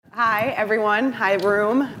Hi, everyone. Hi,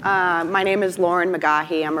 room. My name is Lauren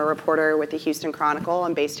McGahee. I'm a reporter with the Houston Chronicle.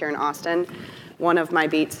 I'm based here in Austin. One of my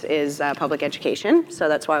beats is public education, so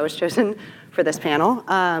that's why I was chosen for this panel.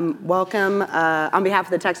 Welcome. On behalf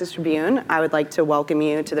of the Texas Tribune, I would like to welcome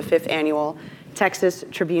you to the 5th Annual Texas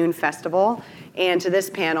Tribune Festival and to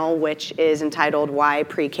this panel, which is entitled Why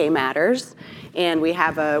Pre-K Matters. And we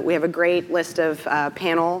have a great list of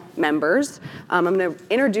panel members. I'm going to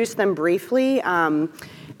introduce them briefly.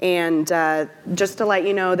 And just to let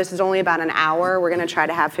you know, this is only about an hour. We're going to try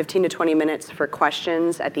to have 15 to 20 minutes for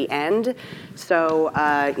questions at the end. So,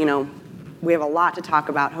 we have a lot to talk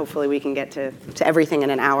about. Hopefully we can get to everything in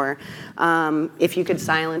an hour. If you could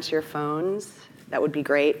silence your phones, that would be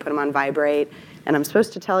great. Put them on vibrate. And I'm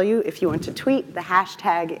supposed to tell you, if you want to tweet, the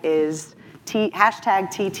hashtag is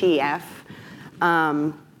hashtag TTF.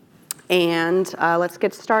 Let's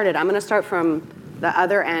get started. I'm going to start from the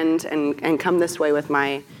other end and come this way with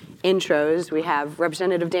my intros. We have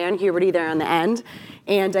Representative Dan Huberty there on the end,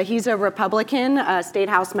 and he's a Republican State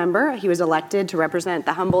House member. He was elected to represent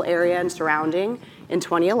the Humble area and surrounding in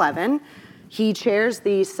 2011. He chairs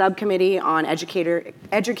the subcommittee on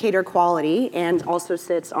educator quality and also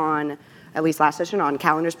sits on, at least last session, on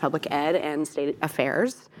calendars, public ed, and state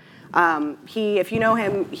affairs. If you know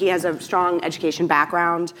him, he has a strong education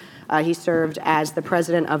background. He served as the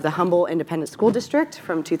president of the Humble Independent School District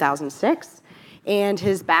from 2006. And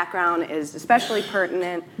his background is especially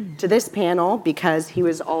pertinent to this panel because he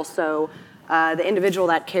was also the individual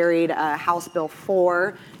that carried House Bill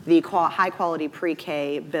 4, the high-quality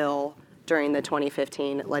pre-K bill during the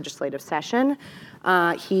 2015 legislative session.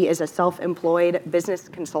 He is a self-employed business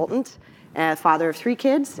consultant, father of 3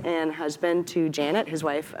 kids, and husband to Janet, his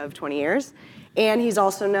wife of 20 years. And he's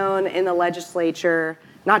also known in the legislature,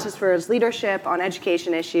 not just for his leadership on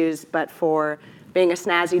education issues, but for being a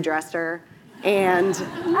snazzy dresser and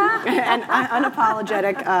an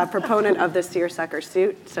unapologetic proponent of the seersucker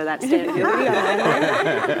suit. So that's Dan Huberty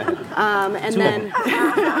on And then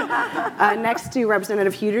next to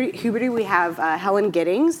Representative Huberty, we have Helen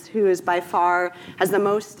Giddings, who is by far has the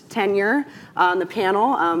most tenure on the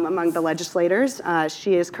panel among the legislators.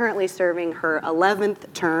 She is currently serving her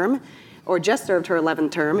 11th term, or just served her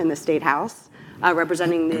 11th term in the State House,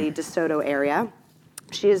 representing the DeSoto area.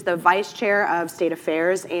 She is the Vice Chair of State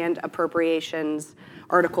Affairs and Appropriations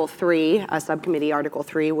Article 3, Subcommittee Article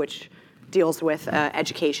 3, which deals with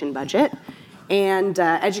education budget. And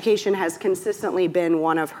education has consistently been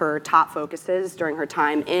one of her top focuses during her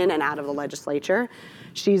time in and out of the legislature.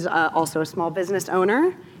 She's also a small business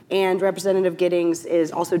owner, and Representative Giddings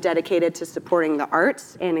is also dedicated to supporting the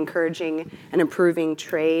arts and encouraging and improving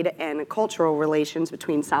trade and cultural relations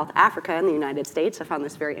between South Africa and the United States. I found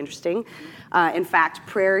this very interesting. In fact,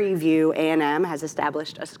 Prairie View A&M has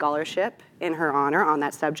established a scholarship in her honor on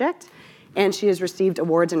that subject, and she has received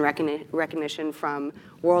awards and recognition from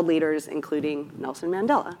world leaders, including Nelson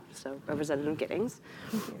Mandela. So, Representative Giddings.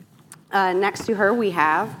 Thank you. Next to her, we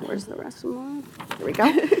have, where's the rest of them? Here we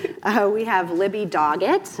go. We have Libby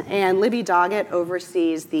Doggett, and Libby Doggett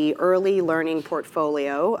oversees the early learning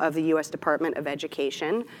portfolio of the U.S. Department of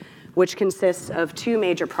Education, which consists of 2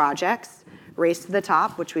 major projects, Race to the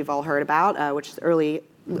Top, which we've all heard about, which is Early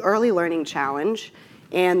Learning Challenge,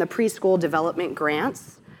 and the Preschool Development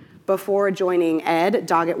Grants. Before joining ED,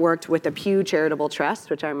 Doggett worked with the Pew Charitable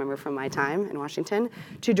Trust, which I remember from my time in Washington,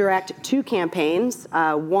 to direct 2 campaigns,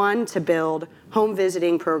 one to build home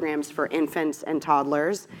visiting programs for infants and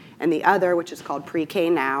toddlers, and the other, which is called Pre-K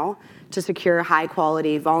Now, to secure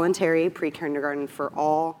high-quality voluntary pre-kindergarten for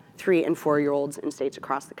all 3- and 4-year-olds in states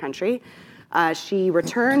across the country. She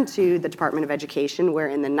returned to the Department of Education, where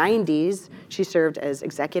in the 90s, she served as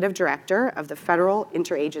executive director of the Federal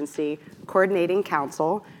Interagency Coordinating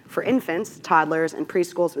Council for Infants, Toddlers, and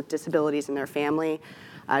Preschools with Disabilities and their Family.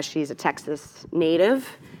 She's a Texas native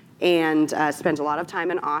and spent a lot of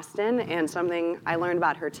time in Austin. And something I learned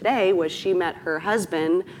about her today was she met her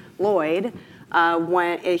husband, Lloyd,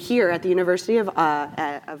 here at the University of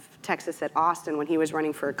Texas at Austin when he was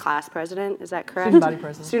running for class president. Is that correct? Student body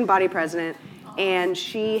president. Student body president. And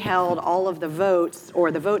she held all of the votes,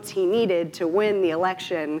 or the votes he needed to win the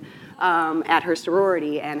election at her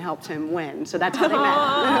sorority and helped him win. So that's how they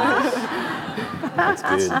met. That's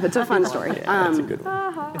good. It's a fun story. That's a good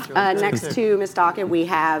one. Next to Ms. Doggett, we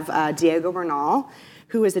have Diego Bernal,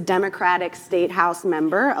 who is a Democratic State House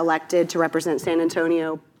member elected to represent San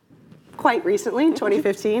Antonio quite recently, in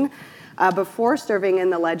 2015. Before serving in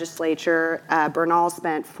the legislature, Bernal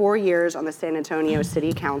spent 4 years on the San Antonio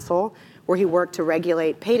City Council, where he worked to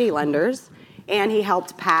regulate payday lenders, and he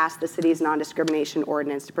helped pass the city's non-discrimination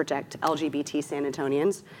ordinance to protect LGBT San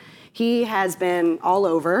Antonians. He has been all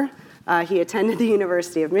over. He attended the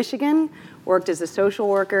University of Michigan, worked as a social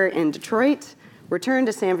worker in Detroit, returned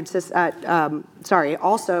to San Francisco,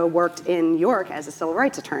 also worked in New York as a civil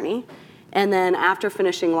rights attorney. And then after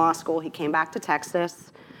finishing law school, he came back to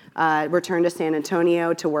Texas, returned to San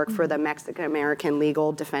Antonio to work for the Mexican American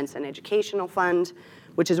Legal Defense and Educational Fund,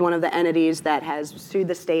 which is one of the entities that has sued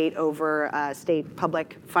the state over state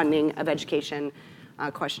public funding of education,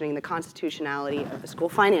 questioning the constitutionality of the school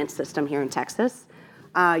finance system here in Texas.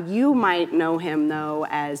 You might know him, though,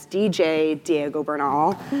 as DJ Diego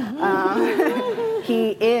Bernal.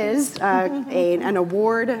 He is an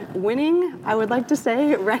award-winning, I would like to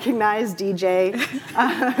say, recognized DJ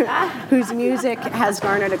whose music has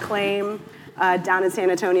garnered acclaim down in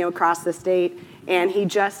San Antonio, across the state. And he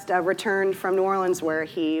just returned from New Orleans, where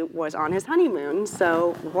he was on his honeymoon,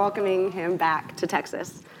 so welcoming him back to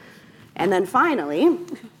Texas. And then finally,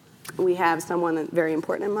 we have someone very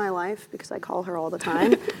important in my life, because I call her all the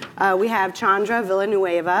time. We have Chandra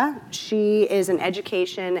Villanueva. She is an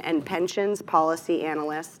education and pensions policy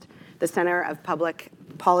analyst, the Center of Public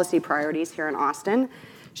Policy Priorities here in Austin.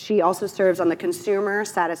 She also serves on the Consumer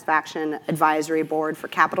Satisfaction Advisory Board for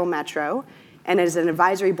Capital Metro, and is an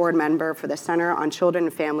advisory board member for the Center on Children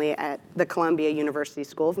and Family at the Columbia University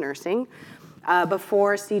School of Nursing.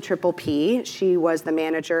 Before CPPP, she was the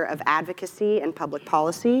manager of advocacy and public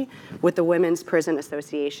policy with the Women's Prison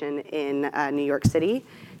Association in New York City.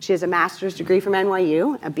 She has a master's degree from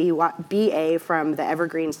NYU, a BA from the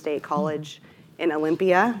Evergreen State College in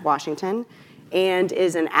Olympia, Washington, and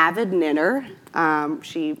is an avid knitter.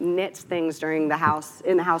 She knits things in the House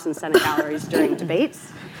and Senate galleries during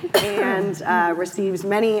debates, and receives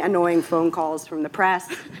many annoying phone calls from the press,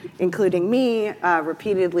 including me,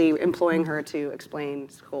 repeatedly employing her to explain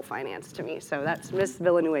school finance to me. So that's Miss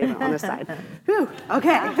Villanueva on the side. Whew,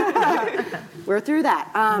 okay, we're through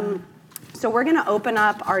that. So we're gonna open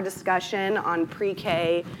up our discussion on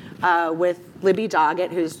pre-K with Libby Doggett,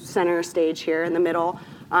 who's center stage here in the middle,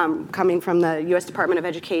 coming from the U.S. Department of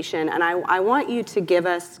Education. And I want you to give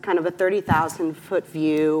us kind of a 30,000-foot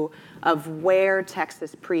view of where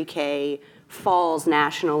Texas pre-K falls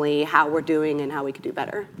nationally, how we're doing, and how we could do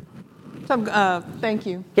better. So thank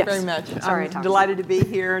you very much. Sorry, I'm delighted to be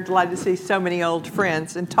here, delighted to see so many old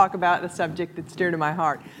friends and talk about a subject that's dear to my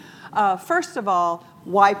heart. First of all,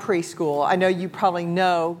 why preschool? I know you probably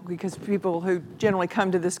know, because people who generally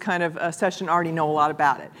come to this kind of session already know a lot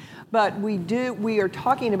about it. But we are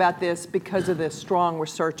talking about this because of the strong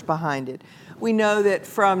research behind it. We know that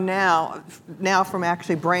from from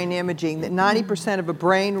actually brain imaging, that 90% of a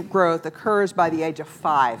brain growth occurs by the age of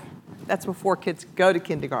 5. That's before kids go to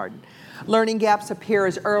kindergarten. Learning gaps appear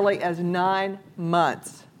as early as 9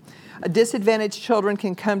 months. Disadvantaged children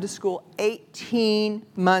can come to school 18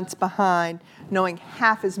 months behind, knowing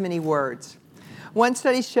half as many words. One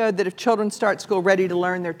study showed that if children start school ready to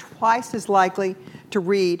learn, they're twice as likely to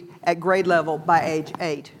read at grade level by age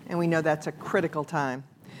 8, and we know that's a critical time.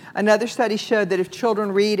 Another study showed that if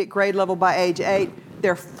children read at grade level by age 8,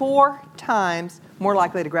 they're 4 times more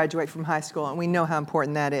likely to graduate from high school, and we know how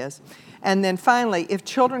important that is. And then finally, if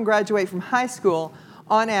children graduate from high school,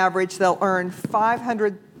 on average, they'll earn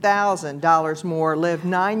 $500,000 more, live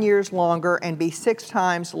 9 years longer, and be 6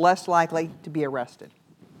 times less likely to be arrested.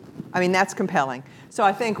 I mean, that's compelling. So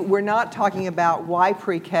I think we're not talking about why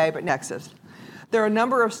pre-K, but Nexus. There are a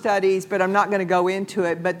number of studies, but I'm not going to go into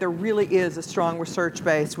it, but there really is a strong research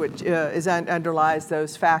base which underlies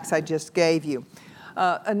those facts I just gave you.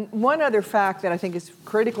 And one other fact that I think is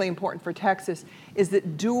critically important for Texas is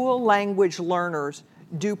that dual language learners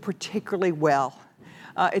do particularly well.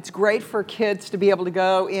 It's great for kids to be able to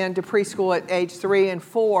go into preschool at age 3 and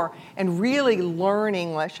 4 and really learn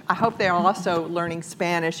English. I hope they're also learning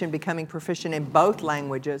Spanish and becoming proficient in both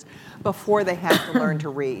languages before they have to learn to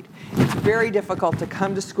read. It's very difficult to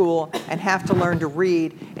come to school and have to learn to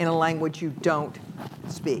read in a language you don't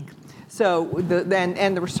speak. So,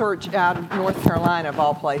 the research out of North Carolina, of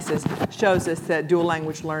all places, shows us that dual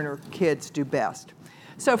language learner kids do best.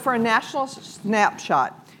 So for a national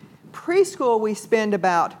snapshot, preschool, we spend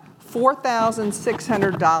about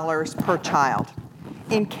 $4,600 per child.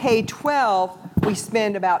 In K-12, we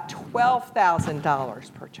spend about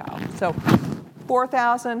 $12,000 per child. So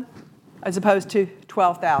 $4,000 as opposed to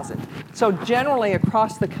 $12,000. So generally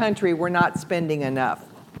across the country, we're not spending enough.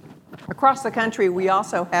 Across the country, we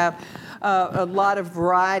also have a lot of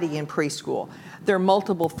variety in preschool. There are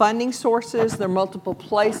multiple funding sources. There are multiple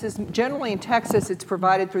places. Generally in Texas, it's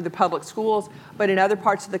provided through the public schools, but in other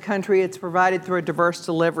parts of the country, it's provided through a diverse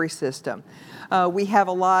delivery system. We have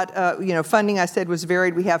a lot, funding I said was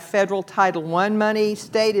varied. We have federal Title I money.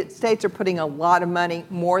 States are putting a lot of money,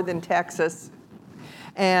 more than Texas.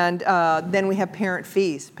 And then we have parent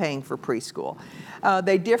fees paying for preschool.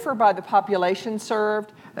 They differ by the population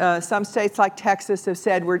served. Some states like Texas have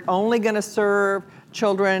said we're only going to serve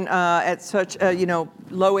children at such,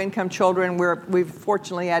 low-income children. We've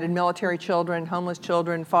fortunately added military children, homeless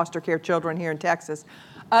children, foster care children here in Texas.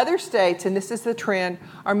 Other states, and this is the trend,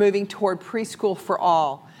 are moving toward preschool for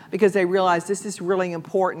all because they realize this is really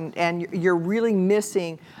important, and you're really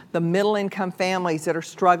missing the middle-income families that are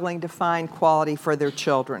struggling to find quality for their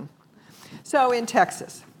children. So in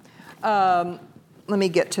Texas, let me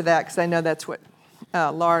get to that because I know that's what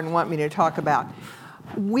Lauren want me to talk about.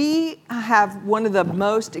 We have one of the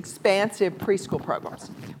most expansive preschool programs.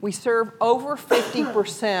 We serve over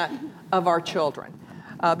 50% of our children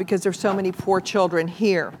because there's so many poor children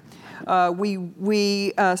here.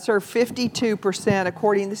 We serve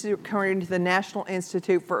 52% this is according to the National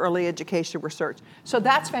Institute for Early Education Research. So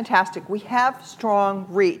that's fantastic. We have strong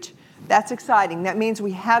reach. That's exciting. That means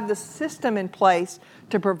we have the system in place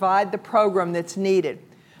to provide the program that's needed.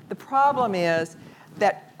 The problem is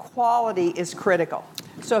that quality is critical.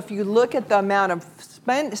 So if you look at the amount of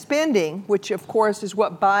spending, which of course is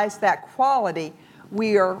what buys that quality,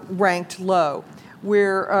 we are ranked low.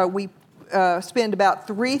 We spend about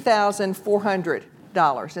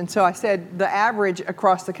 $3,400. And so I said the average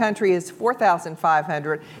across the country is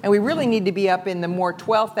 $4,500, and we really need to be up in the more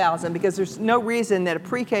 $12,000 because there's no reason that a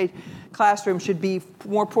pre-K classroom should be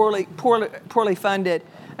more poorly funded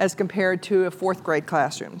as compared to a fourth grade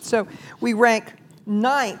classroom. So we rank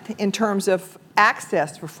 9th in terms of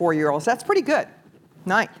access for 4-year-olds. That's pretty good,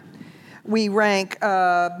 9th. We rank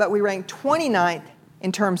 29th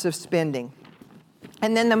in terms of spending.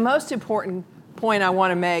 And then the most important point I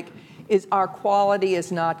want to make is our quality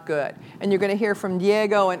is not good. And you're going to hear from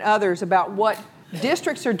Diego and others about what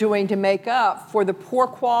districts are doing to make up for the poor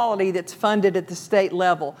quality that's funded at the state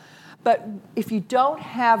level. But if you don't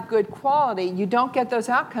have good quality, you don't get those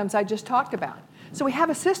outcomes I just talked about. So we have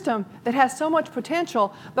a system that has so much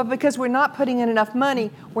potential, but because we're not putting in enough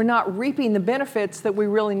money, we're not reaping the benefits that we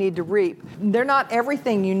really need to reap. They're not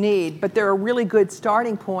everything you need, but they're a really good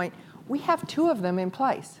starting point. We have 2 of them in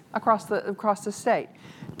place across the state.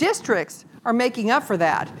 Districts are making up for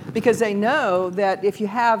that because they know that if you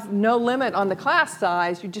have no limit on the class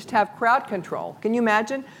size, you just have crowd control. Can you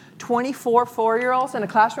imagine 24 4-year-olds in a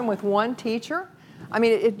classroom with 1 teacher? I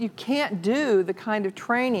mean, you can't do the kind of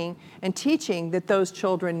training and teaching that those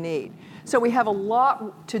children need. So we have a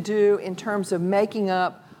lot to do in terms of making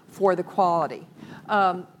up for the quality.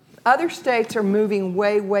 Other states are moving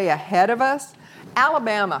way, way ahead of us.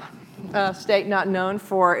 Alabama, a state not known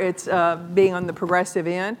for its being on the progressive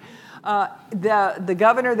end. The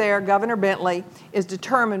governor there, Governor Bentley, is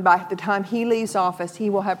determined by the time he leaves office, he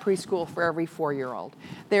will have preschool for every 4-year-old.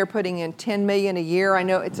 They're putting in $10 million a year. I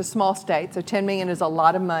know it's a small state, so $10 million is a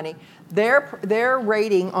lot of money. Their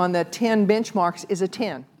rating on the 10 benchmarks is a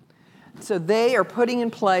 10. So they are putting in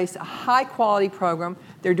place a high-quality program.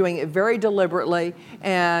 They're doing it very deliberately,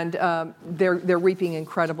 and they're reaping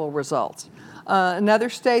incredible results. Another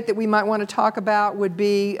state that we might want to talk about would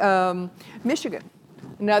be Michigan.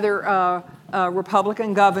 Another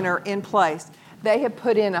Republican governor in place. They have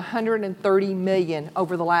put in $130 million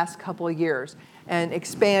over the last couple of years and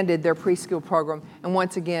expanded their preschool program. And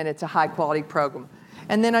once again, it's a high-quality program.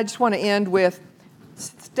 And then I just want to end with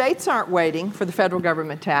states aren't waiting for the federal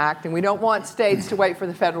government to act, and we don't want states to wait for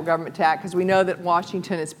the federal government to act because we know that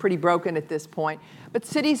Washington is pretty broken at this point. But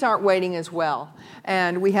cities aren't waiting as well.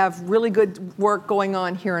 And we have really good work going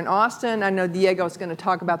on here in Austin. I know Diego is going to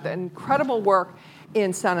talk about the incredible work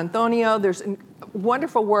in San Antonio. There's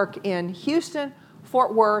wonderful work in Houston,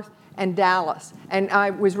 Fort Worth, and Dallas. And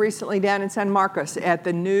I was recently down in San Marcos at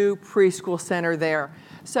the new preschool center there.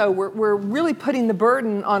 So we're really putting the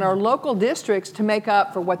burden on our local districts to make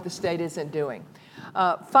up for what the state isn't doing.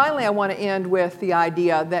 Finally, I want to end with the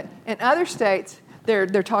idea that in other states,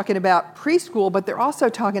 they're talking about preschool, but they're also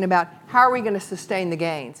talking about how are we going to sustain the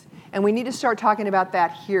gains. And we need to start talking about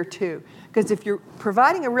that here too. Because if you're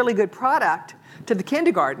providing a really good product to the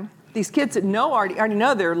kindergarten, these kids that already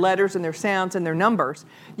know their letters and their sounds and their numbers,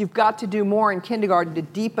 you've got to do more in kindergarten to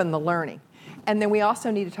deepen the learning. And then we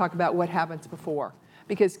also need to talk about what happens before,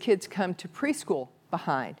 because kids come to preschool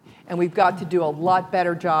behind, and we've got to do a lot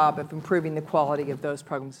better job of improving the quality of those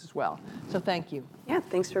programs as well. So thank you. Yeah,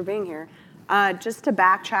 thanks for being here. Just to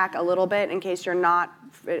backtrack a little bit in case you're not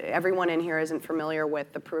everyone in here isn't familiar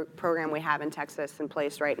with the program we have in Texas in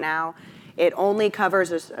place right now, it only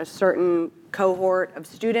covers a certain cohort of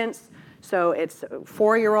students. So it's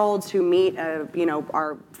 4-year-olds who meet,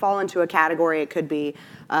 fall into a category. It could be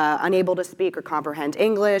unable to speak or comprehend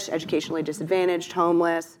English, educationally disadvantaged,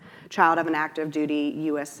 homeless, child of an active duty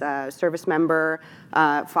U.S. Service member,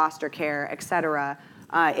 foster care, et cetera.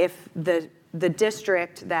 If the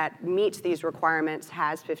district that meets these requirements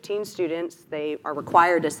has 15 students, they are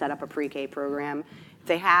required to set up a pre-K program. If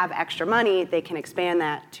they have extra money, they can expand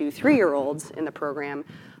that to 3-year-olds in the program.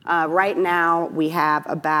 Right now, we have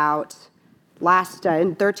about, in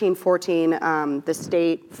 13-14, the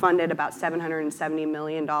state funded about $770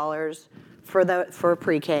 million for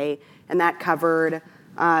pre-K, and that covered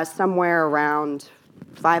somewhere around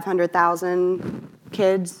 500,000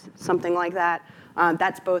 kids, something like that.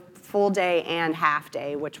 That's both full day and half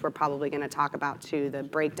day, which we're probably going to talk about too. The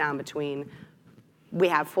breakdown between, we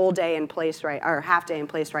have full day in place or half day in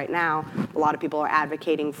place right now. A lot of people are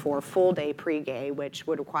advocating for full day pre-K, which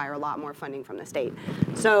would require a lot more funding from the state.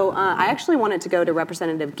 So I actually wanted to go to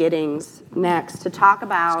Representative Giddings next to talk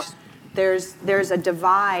about there's a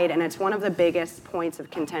divide, and it's one of the biggest points of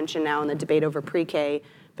contention now in the debate over pre-K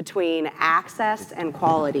between access and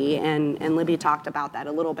quality, and Libby talked about that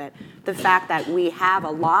a little bit. The fact that we have a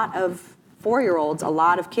lot of 4-year-olds, a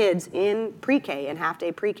lot of kids in pre-K and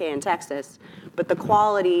half-day pre-K in Texas, but the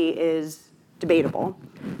quality is debatable.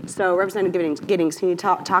 So Representative Giddings, can you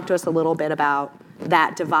talk to us a little bit about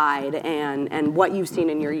that divide and what you've seen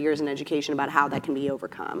in your years in education about how that can be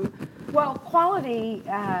overcome? Well, quality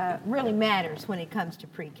really matters when it comes to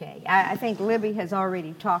pre-K. I think Libby has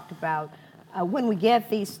already talked about when we get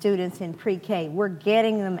these students in pre-K, we're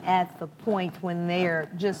getting them at the point when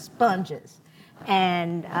they're just sponges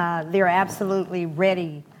and they're absolutely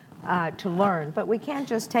ready to learn. But we can't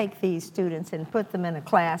just take these students and put them in a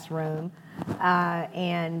classroom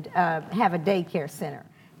and have a daycare center.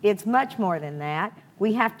 It's much more than that.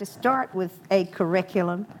 We have to start with a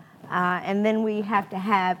curriculum, and then we have to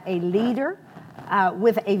have a leader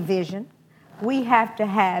with a vision. We have to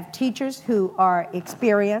have teachers who are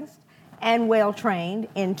experienced and well-trained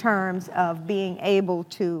in terms of being able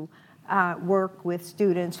to work with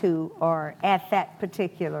students who are at that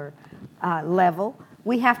particular level.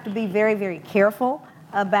 We have to be very, very careful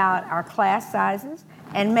about our class sizes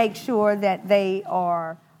and make sure that they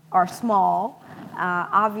are small.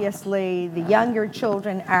 Obviously, the younger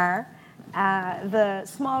children are, the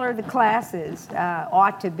smaller the classes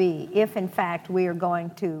ought to be if, in fact, we are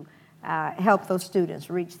going to help those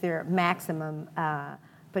students reach their maximum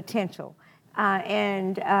potential.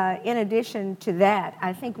 And in addition to that,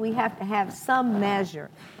 I think we have to have some measure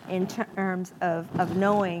in terms of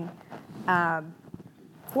knowing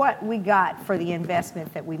what we got for the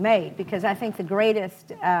investment that we made, because I think the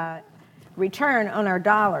greatest return on our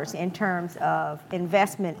dollars in terms of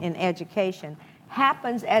investment in education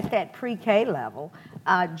happens at that pre-K level,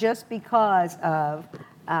 just because of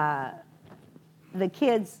the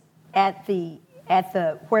kids at the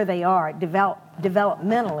where they are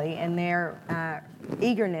developmentally and their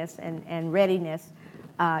eagerness and readiness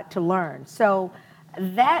to learn. So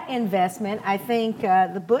that investment, I think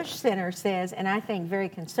the Bush Center says, and I think very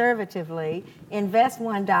conservatively, invest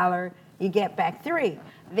 $1, you get back 3.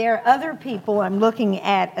 There are other people. I'm looking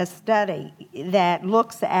at a study that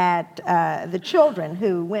looks at the children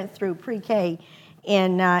who went through pre-K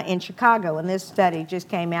in Chicago, and this study just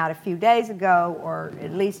came out a few days ago, or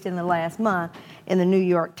at least in the last month, in the New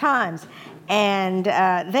York Times. And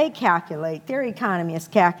their economists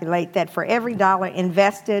calculate that for every dollar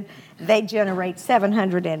invested, they generate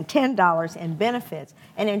 $710 in benefits.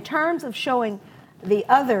 And in terms of showing the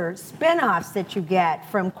other spin-offs that you get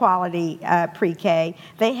from quality pre-K,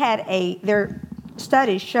 their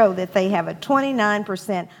studies show that they have a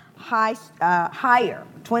 29% higher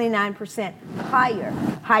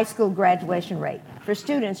high school graduation rate for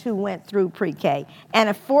students who went through pre-K, and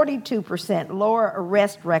a 42% lower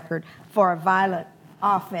arrest record for a violent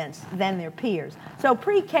offense than their peers. So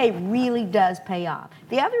pre-K really does pay off.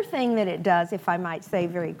 The other thing that it does, if I might say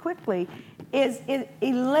very quickly, is it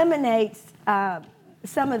eliminates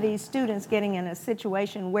some of these students getting in a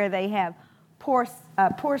situation where they have poor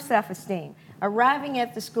self-esteem, arriving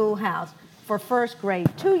at the schoolhouse for first grade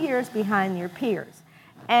 2 years behind their peers,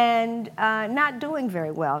 and not doing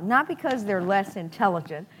very well, not because they're less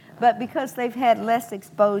intelligent, but because they've had less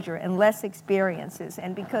exposure and less experiences,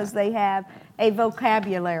 and because they have a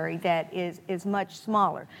vocabulary that is much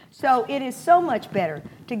smaller. So it is so much better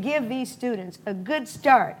to give these students a good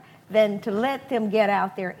start than to let them get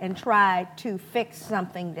out there and try to fix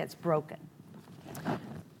something that's broken.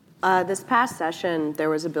 This past session, there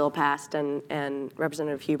was a bill passed, and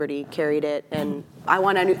Representative Huberty carried it. And I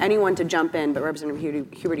want anyone to jump in, but Representative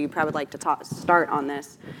Huberty, you probably would like to start on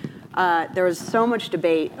this. There was so much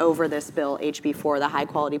debate over this bill, HB4, the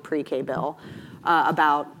high-quality pre-K bill,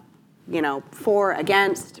 about, for,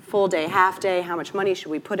 against, full day, half day, how much money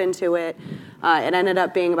should we put into it. It ended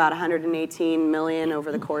up being about $118 million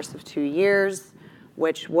over the course of 2 years,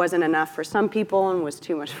 which wasn't enough for some people and was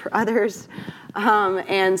too much for others.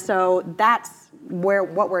 And so that's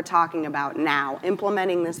what we're talking about now,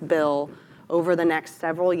 implementing this bill over the next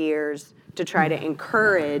several years to try to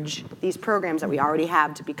encourage these programs that we already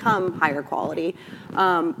have to become higher quality.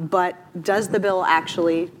 But does the bill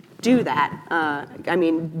actually do that?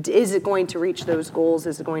 Is it going to reach those goals?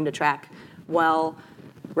 Is it going to track well?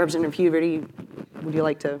 Representative Huberty, would you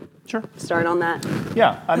like to start on that?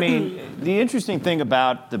 Yeah, the interesting thing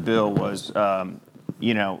about the bill was, I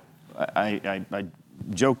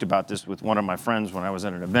joked about this with one of my friends when I was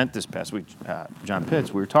at an event this past week, John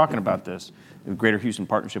Pitts. We were talking about this. The Greater Houston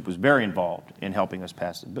Partnership was very involved in helping us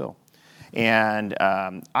pass the bill. And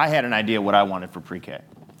I had an idea what I wanted for pre-K.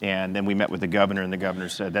 And then we met with the governor, and the governor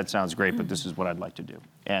said, that sounds great, but this is what I'd like to do.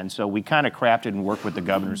 And so we kind of crafted and worked with the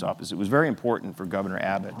governor's office. It was very important for Governor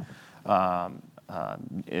Abbott,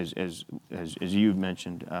 as you've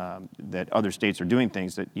mentioned, that other states are doing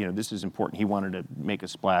things that, this is important. He wanted to make a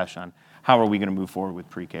splash on how are we going to move forward with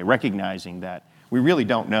pre-K, recognizing that we really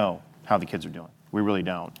don't know how the kids are doing. We really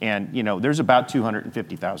don't. And, there's about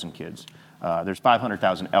 250,000 kids. There's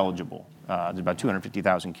 500,000 eligible. There's about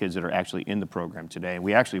 250,000 kids that are actually in the program today.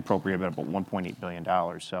 We actually appropriated about $1.8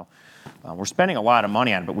 billion. So we're spending a lot of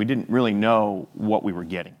money on it, but we didn't really know what we were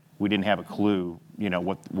getting. We didn't have a clue,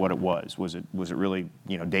 what it was. Was it really,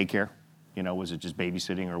 daycare? Was it just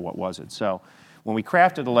babysitting, or what was it? So when we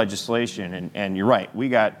crafted the legislation, and you're right, we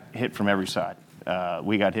got hit from every side.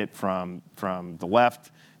 We got hit from the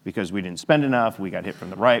left because we didn't spend enough. We got hit from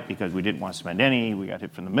the right because we didn't want to spend any. We got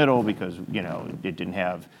hit from the middle because, it didn't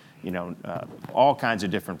have, all kinds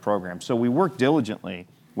of different programs. So we worked diligently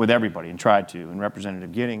with everybody and tried to. And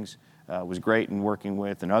Representative Giddings was great in working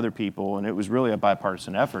with, and other people. And it was really a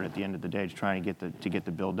bipartisan effort at the end of the day to try and get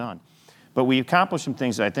the bill done. But we accomplished some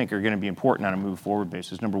things that I think are going to be important on a move forward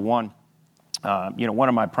basis. Number one, one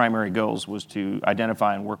of my primary goals was to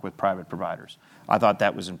identify and work with private providers. I thought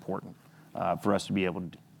that was important for us to be able to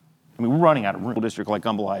do. We're running out of room. A district like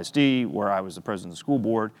Humble ISD, where I was the president of the school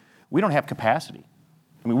board, we don't have capacity.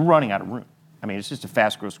 We're running out of room. It's just a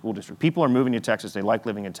fast-growth school district. People are moving to Texas. They like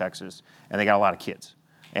living in Texas, and they got a lot of kids.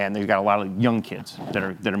 And they've got a lot of young kids that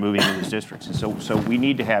are moving into these districts. And so we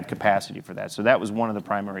need to have capacity for that. So that was one of the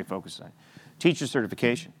primary focuses. Teacher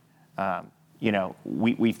certification.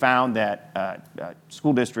 We found that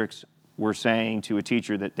school districts were saying to a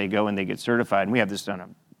teacher that they go and they get certified, and we have this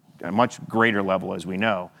done a much greater level, as we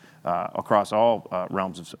know, across all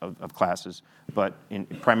realms of classes, but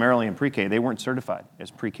primarily in pre-K, they weren't certified as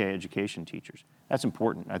pre-K education teachers. That's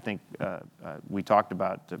important. I think we talked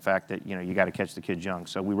about the fact that you got to catch the kids young,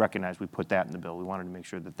 so we recognized we put that in the bill. We wanted to make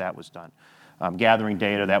sure that was done. Gathering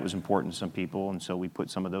data, that was important to some people, and so we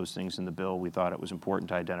put some of those things in the bill. We thought it was important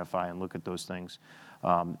to identify and look at those things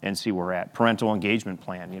and see where we're at. Parental engagement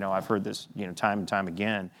plan. I've heard this time and time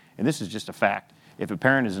again, and this is just a fact. If a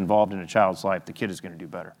parent is involved in a child's life, the kid is going to do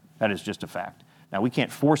better. That is just a fact. Now, we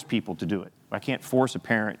can't force people to do it. I can't force a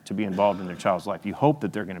parent to be involved in their child's life. You hope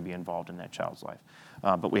that they're going to be involved in that child's life.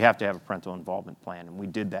 But we have to have a parental involvement plan, and we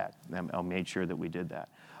did that. I made sure that we did that.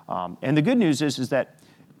 And the good news is that,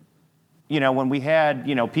 when we had,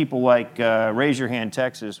 people like Raise Your Hand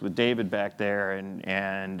Texas with David back there and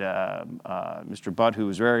Mr. Butt, who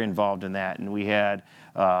was very involved in that, and we had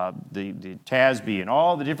the TASB and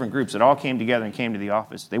all the different groups that all came together and came to the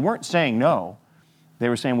office, they weren't saying no. They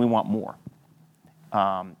were saying we want more.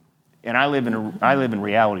 And I live in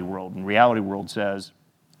reality world, and reality world says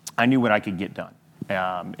I knew what I could get done.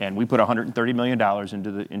 And we put $130 million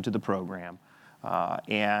into the program.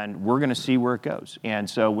 And we're going to see where it goes. And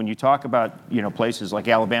so when you talk about places like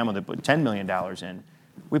Alabama that put $10 million in,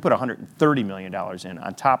 we put $130 million in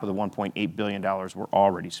on top of the $1.8 billion we're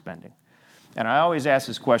already spending. And I always ask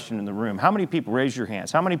this question in the room: how many people, raise your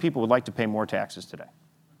hands, how many people would like to pay more taxes today?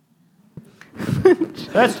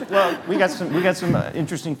 We got some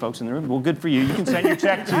interesting folks in the room. Well, good for you. You can send your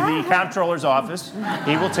check to the comptroller's office.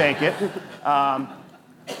 He will take it.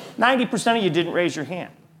 90% of you didn't raise your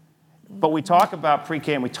hand. But we talk about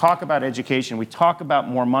pre-K and we talk about education. We talk about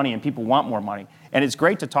more money, and people want more money. And it's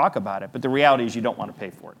great to talk about it, but the reality is you don't want to pay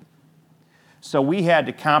for it. So we had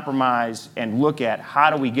to compromise and look at how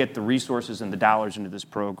do we get the resources and the dollars into this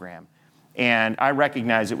program. And I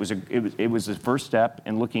recognize it was the first step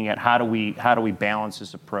in looking at how do we balance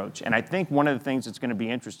this approach. And I think one of the things that's going to be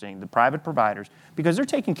interesting, the private providers, because they're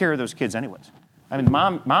taking care of those kids anyways. I mean,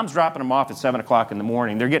 mom's dropping them off at 7 o'clock in the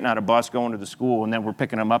morning. They're getting on a bus going to the school, and then we're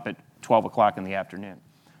picking them up at 12 o'clock in the afternoon.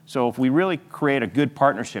 So if we really create a good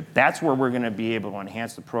partnership, that's where we're going to be able to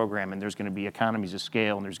enhance the program, and there's going to be economies of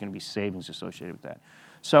scale, and there's going to be savings associated with that.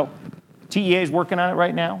 So TEA is working on it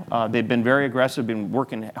right now. They've been very aggressive, been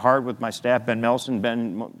working hard with my staff. Ben Melson,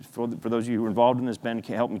 for those of you who are involved in this, Ben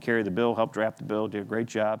helped me carry the bill, helped draft the bill, did a great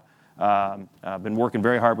job. I've been working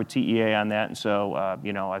very hard with TEA on that, and so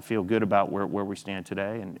I feel good about where we stand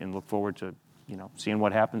today, and look forward to seeing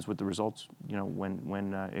what happens with the results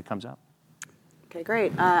when it comes out. Okay,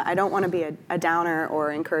 great. I don't want to be a downer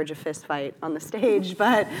or encourage a fist fight on the stage,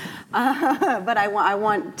 but I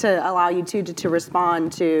want to allow you to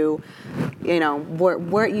respond to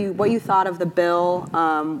what you thought of the bill,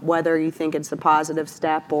 whether you think it's a positive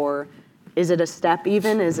step, or is it a step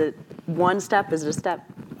even? Is it one step? Is it a step?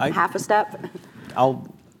 Half a step? I'll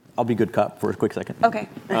be good cop for a quick second. Okay.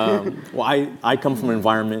 Well, I come from an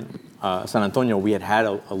environment, San Antonio, we had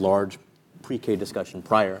a large pre-K discussion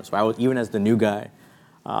prior. So I was, even as the new guy,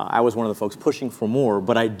 I was one of the folks pushing for more,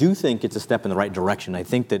 but I do think it's a step in the right direction. I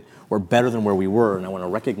think that we're better than where we were, and I want to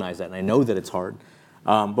recognize that, and I know that it's hard.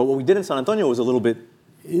 But what we did in San Antonio was a little bit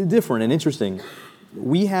different and interesting.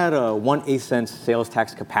 We had a 1/8 cents sales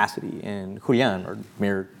tax capacity, and Julian, or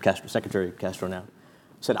Mayor Castro, Secretary Castro now,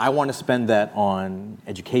 said, I want to spend that on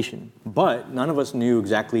education. But none of us knew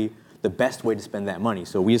exactly the best way to spend that money.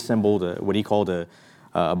 So we assembled what he called a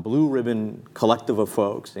blue ribbon collective of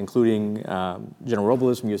folks, including General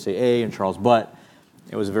Robles from USAA and Charles Butt.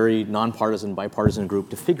 It was a very nonpartisan, bipartisan group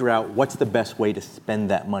to figure out what's the best way to spend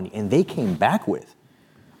that money. And they came back with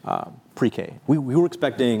pre-K. We were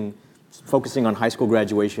expecting focusing on high school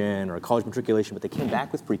graduation or college matriculation, but they came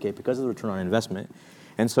back with pre-K because of the return on investment.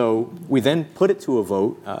 And so we then put it to a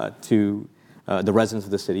vote to the residents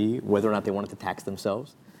of the city whether or not they wanted to tax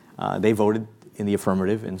themselves. They voted in the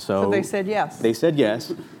affirmative, and so they said yes. They said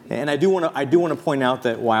yes, and I do want to point out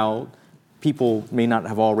that while people may not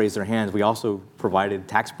have all raised their hands, we also provided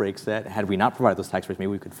tax breaks that, had we not provided those tax breaks,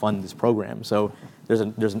 maybe we could fund this program. So there's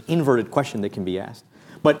an inverted question that can be asked.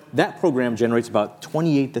 But that program generates about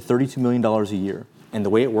 $28 to $32 million a year, and the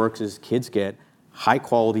way it works is kids get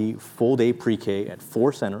high-quality, full-day pre-K at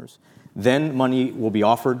 4 centers. Then money will be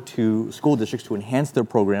offered to school districts to enhance their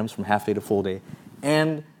programs from half-day to full-day,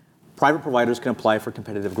 and private providers can apply for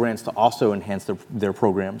competitive grants to also enhance their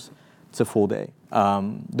programs to full-day.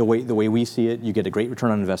 The way we see it, you get a great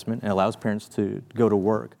return on investment and allows parents to go to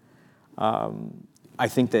work. I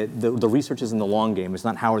think that the research is in the long game. It's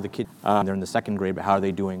not how are the kids, they're in the second grade, but how are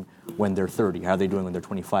they doing when they're 30? How are they doing when they're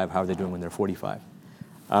 25? How are they doing when they're 45?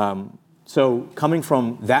 So coming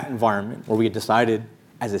from that environment where we had decided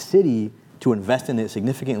as a city to invest in it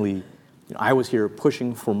significantly, I was here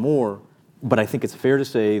pushing for more, but I think it's fair to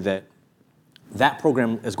say that that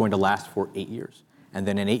program is going to last for 8 years. And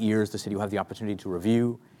then in 8 years, the city will have the opportunity to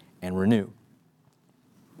review and renew.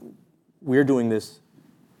 We're doing this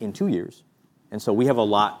in 2 years. And so we have a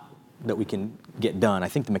lot that we can get done. I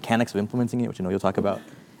think the mechanics of implementing it, which I know you'll talk about,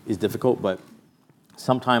 is difficult, but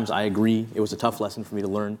sometimes I agree. It was a tough lesson for me to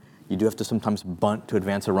learn. You do have to sometimes bunt to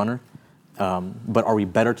advance a runner. But are we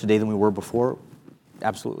better today than we were before?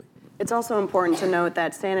 Absolutely. It's also important to note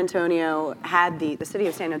that San Antonio had the city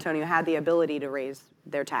of San Antonio had the ability to raise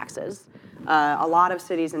their taxes. A lot of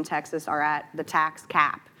cities in Texas are at the tax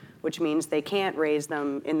cap, which means they can't raise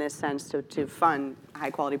them in this sense to fund high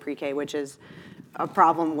quality pre-K, which is a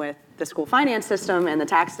problem with the school finance system and the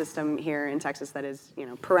tax system here in Texas that is,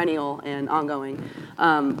 perennial and ongoing.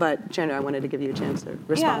 But Chandra, I wanted to give you a chance to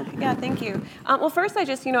respond. Yeah, thank you. Well, first, I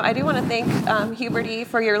do want to thank Huberty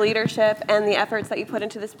for your leadership and the efforts that you put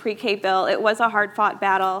into this pre-K bill. It was a hard-fought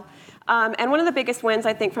battle. And one of the biggest wins,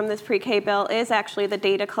 I think, from this pre-K bill is actually the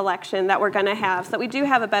data collection that we're going to have, so that we do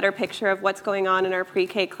have a better picture of what's going on in our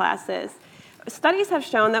pre-K classes. Studies have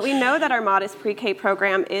shown that we know that our modest pre-K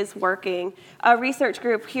program is working. A research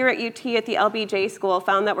group here at UT at the LBJ school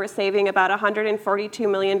found that we're saving about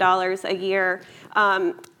 $142 million a year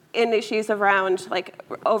in issues around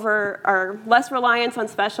less reliance on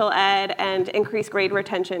special ed and increased grade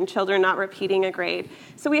retention, children not repeating a grade.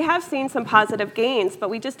 So we have seen some positive gains,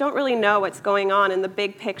 but we just don't really know what's going on in the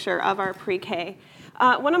big picture of our pre-K.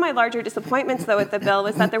 One of my larger disappointments, though, with the bill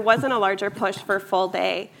was that there wasn't a larger push for full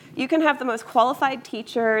day. You can have the most qualified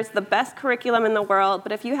teachers, the best curriculum in the world,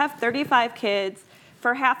 but if you have 35 kids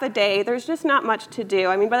for half a day, there's just not much to do.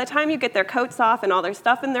 I mean, by the time you get their coats off and all their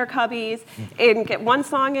stuff in their cubbies and get one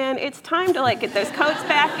song in, it's time to get those coats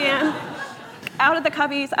back in. out of the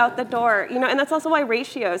cubbies, out the door. And that's also why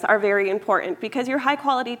ratios are very important, because your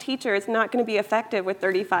high-quality teacher is not going to be effective with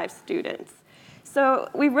 35 students. So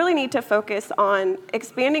we really need to focus on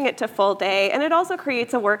expanding it to full day, and it also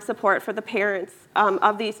creates a work support for the parents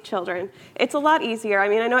of these children. It's a lot easier. I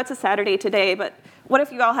mean, I know it's a Saturday today, but what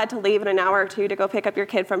if you all had to leave in an hour or two to go pick up your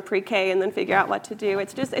kid from pre-K and then figure out what to do?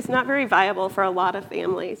 It's not very viable for a lot of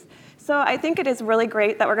families. So I think it is really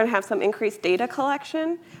great that we're going to have some increased data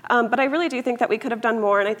collection, but I really do think that we could have done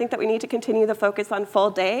more, and I think that we need to continue the focus on full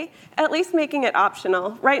day, at least making it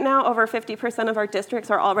optional. Right now, over 50% of our districts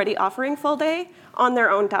are already offering full day on their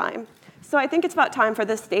own dime. So I think it's about time for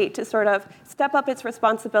the state to sort of step up its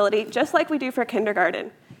responsibility, just like we do for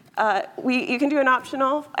kindergarten. You can do an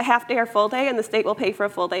optional, a half day or full day, and the state will pay for a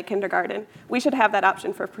full day kindergarten. We should have that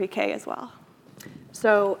option for pre-K as well.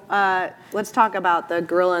 So let's talk about the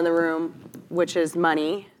gorilla in the room, which is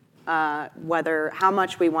money, how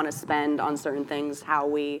much we want to spend on certain things, how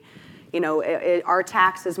we, our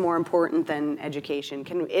tax is more important than education.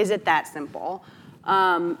 Is it that simple?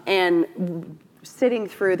 And sitting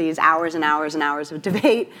through these hours and hours and hours of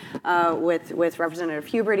debate with Representative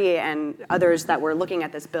Huberty and others that were looking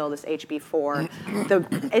at this bill, this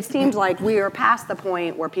HB4, it seems like we are past the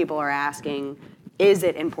point where people are asking, is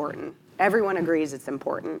it important? Everyone agrees it's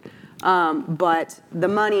important, but the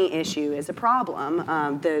money issue is a problem.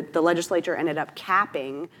 The legislature ended up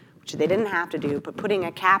capping, which they didn't have to do, but putting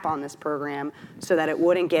a cap on this program so that it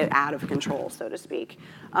wouldn't get out of control, so to speak.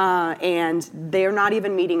 And they're not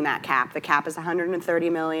even meeting that cap. The cap is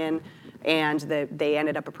 $130 million, and they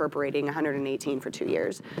ended up appropriating $118 for 2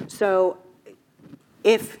 years. So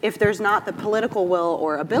if there's not the political will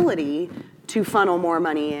or ability to funnel more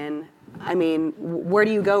money in, I mean, where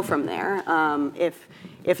do you go from there?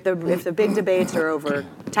 If the big debates are over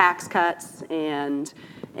tax cuts and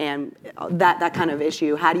that kind of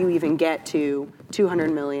issue, how do you even get to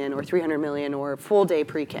 $200 million or $300 million or full day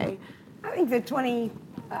pre-K? I think the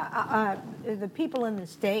people in the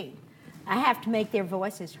state have to make their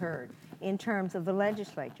voices heard in terms of the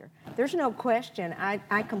legislature. There's no question.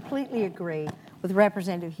 I completely agree with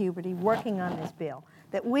Representative Huberty working on this bill,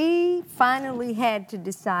 that we finally had to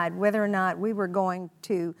decide whether or not we were going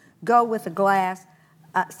to go with a glass,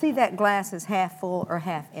 see that glass as half full or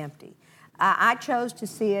half empty. I chose to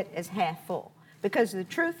see it as half full, because the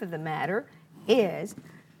truth of the matter is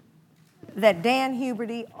that Dan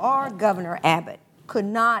Huberty or Governor Abbott could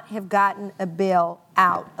not have gotten a bill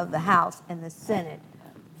out of the House and the Senate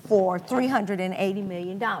for $380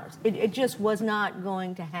 million. It just was not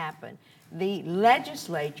going to happen. The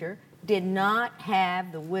legislature did not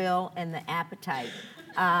have the will and the appetite.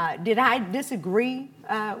 Did I disagree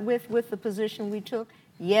with the position we took?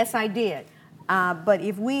 Yes, I did. But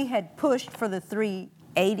if we had pushed for the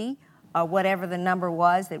 380, or whatever the number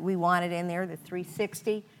was that we wanted in there, the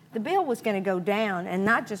 360, the bill was going to go down, and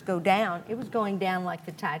not just go down, it was going down like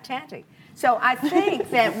the Titanic. So I think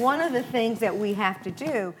that one of the things that we have to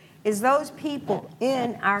do is those people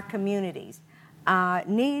in our communities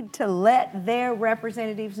need to let their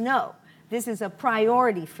representatives know this is a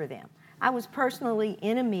priority for them. I was personally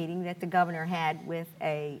in a meeting that the governor had with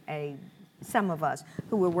some of us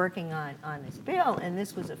who were working on this bill, and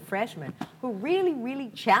this was a freshman who really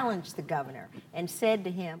challenged the governor and said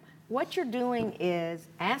to him, what you're doing is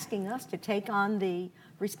asking us to take on the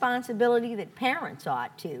responsibility that parents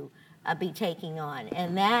ought to be taking on,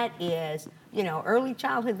 and that is, early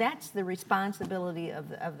childhood, that's the responsibility of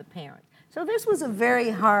the parents. So this was a very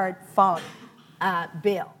hard-fought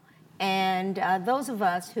bill, and those of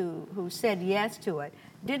us who said yes to it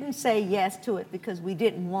didn't say yes to it because we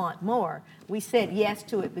didn't want more. We said yes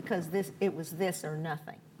to it because it was this or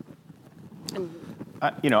nothing.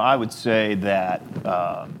 I would say that,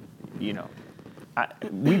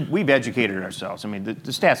 we've educated ourselves. I mean, the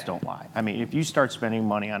stats don't lie. I mean, if you start spending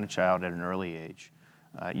money on a child at an early age,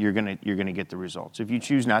 you're gonna get the results. If you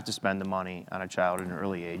choose not to spend the money on a child at an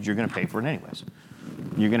early age, you're gonna pay for it anyways.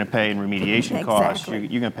 You're gonna pay in remediation costs.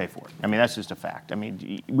 You're gonna pay for it. I mean, that's just a fact. I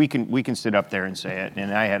mean, we can sit up there and say it,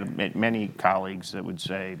 and I had many colleagues that would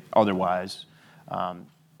say otherwise.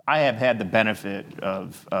 I have had the benefit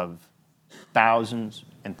of thousands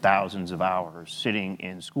and thousands of hours sitting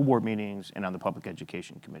in school board meetings and on the public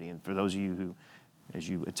education committee. And for those of you who, as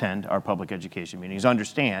you attend our public education meetings,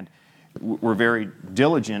 understand we're very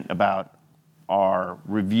diligent about our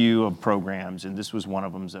review of programs, and this was one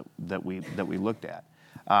of them that we looked at.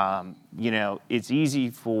 It's easy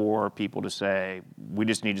for people to say, we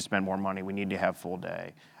just need to spend more money, we need to have full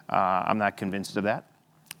day. I'm not convinced of that.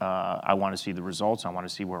 I want to see the results. I want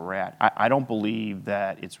to see where we're at. I don't believe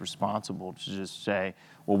that it's responsible to just say,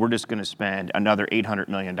 well, we're just going to spend another $800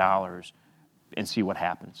 million and see what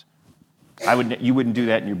happens. You wouldn't do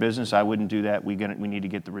that in your business. I wouldn't do that. We need to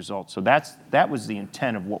get the results. So that was the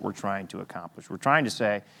intent of what we're trying to accomplish. We're trying to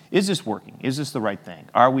say, is this working? Is this the right thing?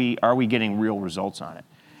 Are we getting real results on it?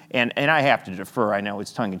 And I have to defer. I know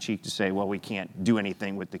it's tongue-in-cheek to say, well, we can't do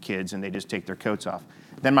anything with the kids and they just take their coats off.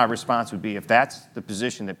 Then my response would be, if that's the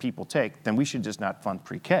position that people take, then we should just not fund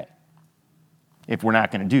pre-K. If we're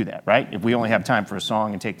not going to do that, right? If we only have time for a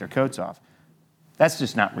song and take their coats off, that's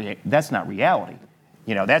just not reality.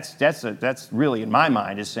 You know, that's really, in my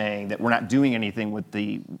mind, is saying that we're not doing anything with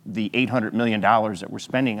the $800 million that we're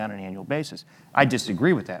spending on an annual basis. I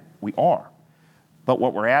disagree with that. We are. But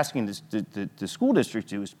what we're asking the school district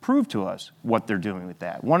to do is prove to us what they're doing with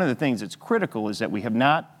that. One of the things that's critical is that we have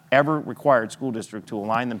not ever required school district to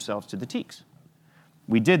align themselves to the TEKS.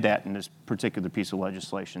 We did that in this particular piece of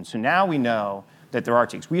legislation. So now we know that there are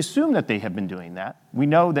TEKS. We assume that they have been doing that.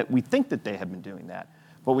 We think that they have been doing that.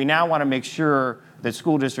 But we now want to make sure that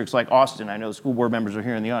school districts like Austin, I know the school board members are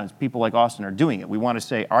here in the audience, people like Austin are doing it. We want to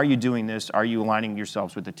say, are you doing this? Are you aligning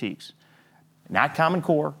yourselves with the TEKS? Not Common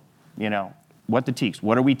Core, you know, what the TEKS?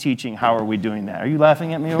 What are we teaching? How are we doing that? Are you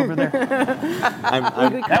laughing at me over there?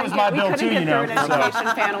 That was my bill too, you know. We couldn't get through an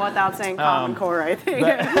education panel without saying Common Core, I think.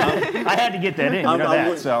 I had to get that in, you know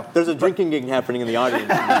that. So. There's a drinking game happening in the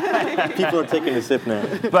audience. People are taking a sip now.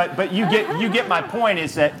 But you get my point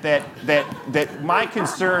is that my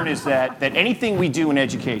concern is that anything we do in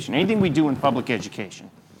education, anything we do in public education,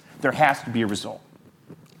 there has to be a result.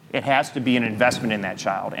 It has to be an investment in that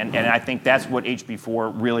child. And I think that's what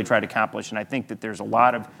HB4 really tried to accomplish. And I think that there's a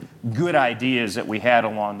lot of good ideas that we had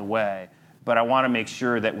along the way. But I want to make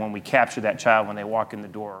sure that when we capture that child when they walk in the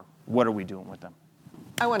door, what are we doing with them?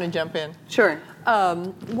 I want to jump in. Sure.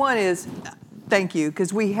 One is, thank you,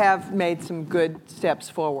 because we have made some good steps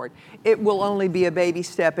forward. It will only be a baby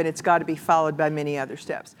step, and it's got to be followed by many other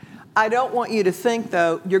steps. I don't want you to think,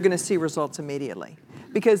 though, you're going to see results immediately.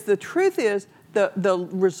 Because the truth is, the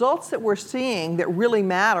results that we're seeing that really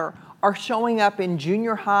matter are showing up in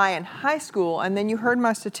junior high and high school. And then you heard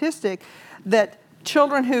my statistic that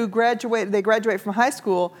children who graduate from high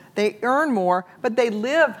school, they earn more, but they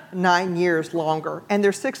live 9 years longer, and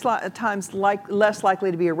they're 6 times less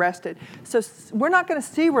likely to be arrested. So we're not going to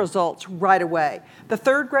see results right away. The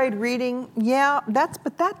third grade reading,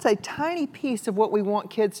 but that's a tiny piece of what we want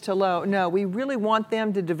kids to know. We really want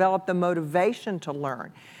them to develop the motivation to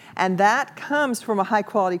learn. And that comes from a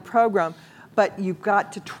high-quality program, but you've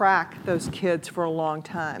got to track those kids for a long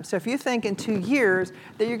time. So if you think in 2 years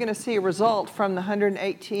that you're going to see a result from the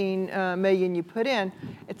 $118 million you put in,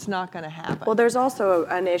 it's not going to happen. Well, there's also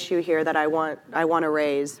an issue here that I want to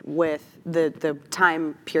raise with the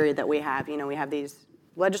time period that we have. You know, we have these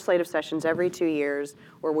legislative sessions every 2 years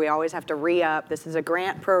where we always have to re-up. This is a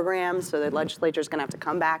grant program, so the legislature is going to have to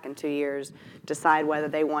come back in 2 years, decide whether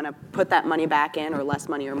they want to put that money back in or less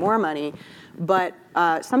money or more money. But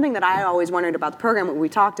something that I always wondered about the program, what we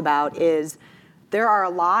talked about, is there are a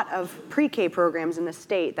lot of pre-K programs in the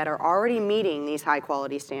state that are already meeting these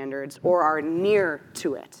high-quality standards or are near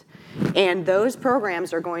to it. And those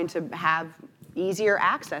programs are going to have easier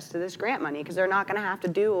access to this grant money because they're not going to have to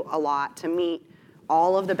do a lot to meet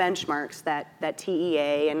all of the benchmarks that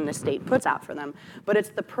TEA and the state puts out for them. But it's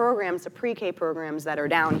the programs, the pre-K programs that are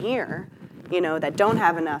down here, you know, that don't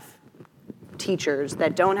have enough teachers,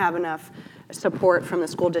 that don't have enough support from the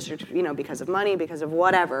school district, you know, because of money, because of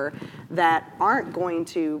whatever, that aren't going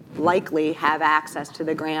to likely have access to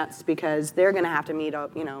the grants because they're going to have to meet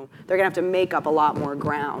up, you know, they're going to have to make up a lot more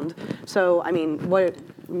ground. So, I mean, what,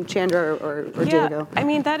 Chandra or Diego? I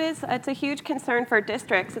mean, it's a huge concern for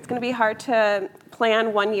districts. It's going to be hard to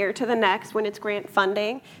plan 1 year to the next when it's grant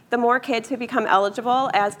funding. The more kids who become eligible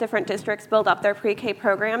as different districts build up their pre-K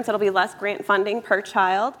programs, it'll be less grant funding per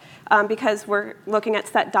child because we're looking at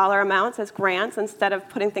set dollar amounts as grants instead of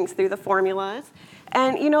putting things through the formulas.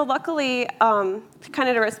 And, you know, luckily, kind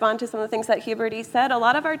of to respond to some of the things that Huberty said, a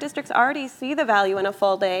lot of our districts already see the value in a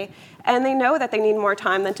full day, and they know that they need more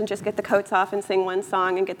time than to just get the coats off and sing one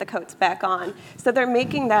song and get the coats back on. So they're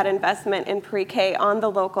making that investment in pre-K on the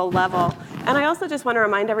local level. And I also just want to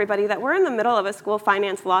remind everybody that we're in the middle of a school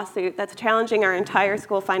finance lawsuit that's challenging our entire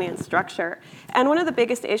school finance structure. And one of the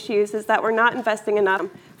biggest issues is that we're not investing enough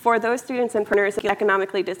for those students and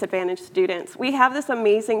economically disadvantaged students. We have this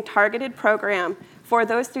amazing targeted program for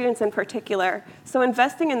those students in particular. So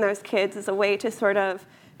investing in those kids is a way to sort of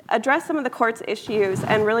address some of the court's issues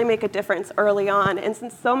and really make a difference early on. And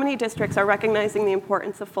since so many districts are recognizing the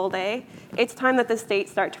importance of full day, it's time that the state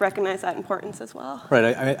start to recognize that importance as well. Right.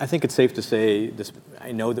 I think it's safe to say this.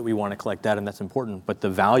 I know that we want to collect data, and that's important, but the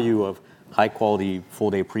value of high-quality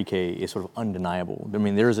full-day pre-K is sort of undeniable. I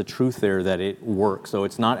mean, there is a truth there that it works. So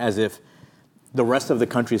it's not as if the rest of the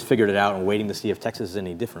country has figured it out and waiting to see if Texas is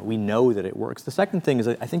any different. We know that it works. The second thing is,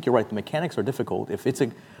 I think you're right, the mechanics are difficult. If it's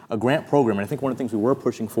a grant program, and I think one of the things we were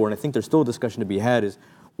pushing for, and I think there's still a discussion to be had, is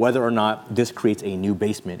whether or not this creates a new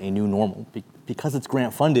basement, a new normal. Because it's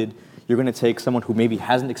grant funded, you're going to take someone who maybe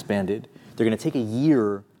hasn't expanded, they're going to take a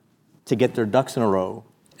year to get their ducks in a row,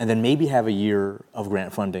 and then maybe have a year of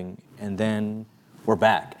grant funding, and then we're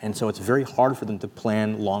back. And so it's very hard for them to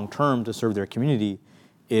plan long-term to serve their community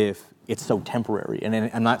if it's so temporary. And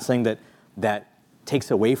I'm not saying that that takes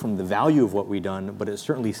away from the value of what we've done, but it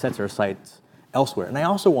certainly sets our sights elsewhere. And I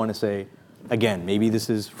also want to say, again, maybe this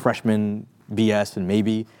is freshman BS and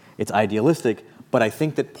maybe it's idealistic, but I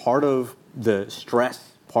think that part of the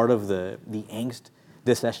stress, part of the angst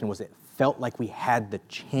this session was it felt like we had the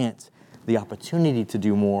chance, the opportunity to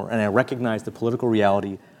do more, and I recognize the political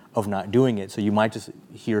reality of not doing it. So you might just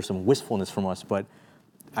hear some wistfulness from us, but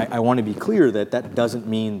I want to be clear that that doesn't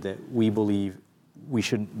mean that we believe we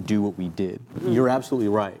shouldn't do what we did. Mm-hmm. You're absolutely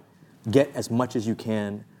right. Get as much as you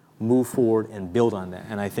can, move forward, and build on that.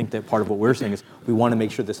 And I think that part of what we're saying is we want to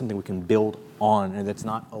make sure there's something we can build on, and that's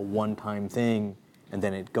not a one-time thing, and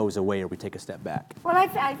then it goes away or we take a step back. Well,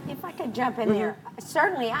 if I could jump in there,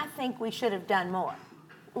 certainly I think we should have done more.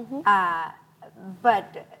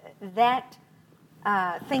 But that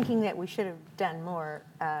thinking that we should have done more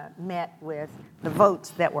met with the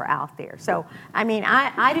votes that were out there. So, I mean,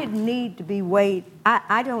 I didn't need to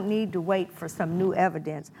I don't need to wait for some new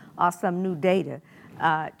evidence or some new data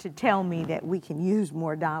to tell me that we can use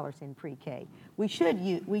more dollars in pre-K. We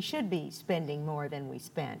should be spending more than we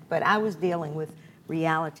spent, but I was dealing with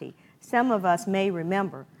reality. Some of us may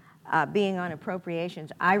remember being on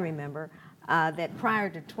appropriations. I remember that prior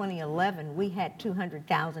to 2011, we had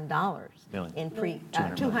 $200,000 in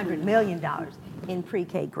 $200 million in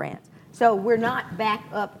pre-K grants. So we're not back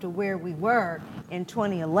up to where we were in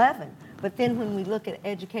 2011. But then when we look at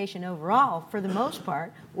education overall, for the most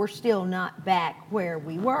part, we're still not back where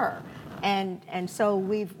we were, and so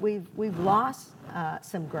we've lost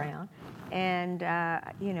some ground. And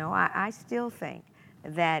I still think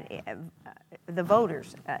that the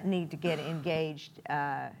voters need to get engaged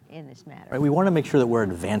in this matter. Right, we want to make sure that we're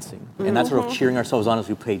advancing, and that's sort of cheering ourselves on as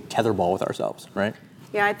we play tetherball with ourselves, right?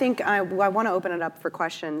 Yeah, I think I want to open it up for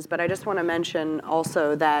questions, but I just want to mention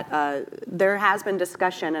also that there has been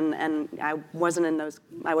discussion, and I wasn't in those,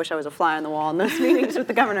 I wish I was a fly on the wall in those meetings with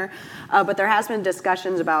the governor, but there has been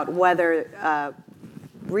discussions about whether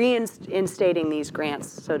reinstating these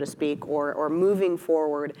grants, so to speak, or moving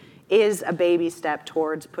forward is a baby step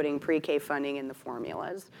towards putting pre-K funding in the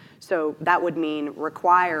formulas. So that would mean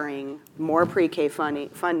requiring more pre-K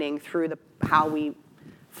funding through how we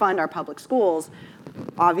fund our public schools.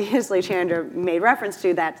 Obviously, Chandra made reference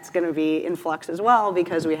to that's going to be in flux as well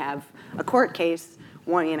because we have a court case,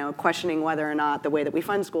 questioning whether or not the way that we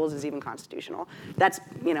fund schools is even constitutional. That's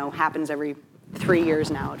happens every 3 years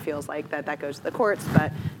now. It feels like that goes to the courts,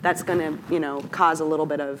 but that's going to cause a little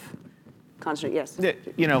bit of yes.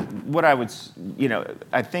 What I would,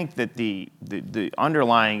 I think that the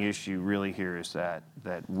underlying issue really here is that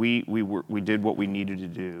we did what we needed to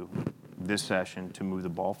do this session to move the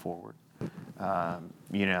ball forward.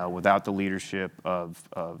 Without the leadership of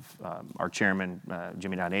our chairman,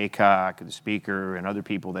 Jimmy Aycock, the speaker, and other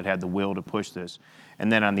people that had the will to push this.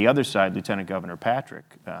 And then on the other side, Lieutenant Governor Patrick,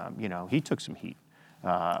 he took some heat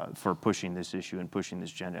for pushing this issue and pushing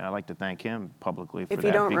this agenda. And I'd like to thank him publicly for that. If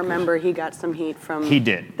you don't remember, he got some heat from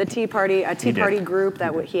the Tea Party, Party group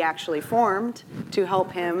that he actually formed to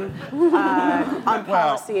help him on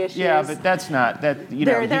policy issues. Yeah, but that's not that.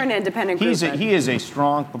 They're an independent group. He is a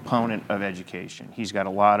strong proponent of education. He's got a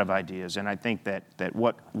lot of ideas, and I think that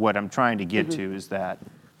what I'm trying to get to is that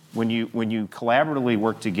when you collaboratively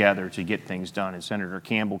work together to get things done, and Senator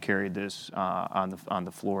Campbell carried this on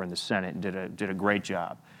the floor in the Senate and did a great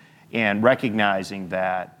job, and recognizing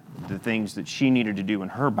that the things that she needed to do in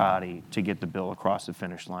her body to get the bill across the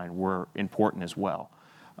finish line were important as well,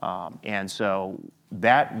 and so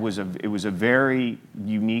it was a very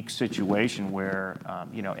unique situation where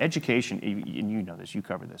education, and you know this, you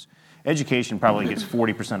cover this. Education probably gets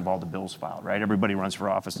 40% of all the bills filed, right? Everybody runs for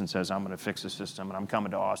office and says, I'm going to fix the system, and I'm coming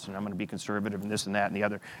to Austin, I'm going to be conservative, and this and that and the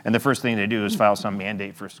other. And the first thing they do is file some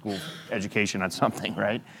mandate for school education on something,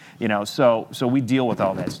 right? So we deal with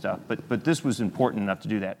all that stuff. But this was important enough to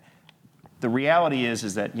do that. The reality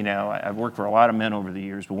is that, I've worked for a lot of men over the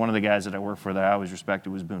years, but one of the guys that I worked for that I always respected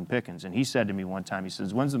was Boone Pickens. And he said to me one time, he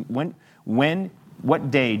says,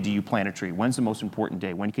 what day do you plant a tree? When's the most important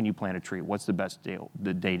day? When can you plant a tree? What's the best day,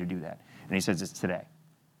 the day to do that? And he says, it's today.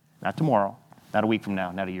 Not tomorrow, not a week from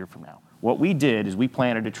now, not a year from now. What we did is we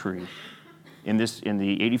planted a tree in the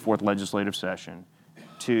 84th legislative session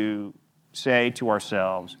to say to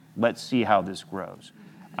ourselves, let's see how this grows.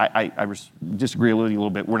 I disagree with you a little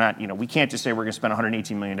bit. We're not, we can't just say we're going to spend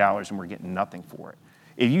 $118 million and we're getting nothing for it.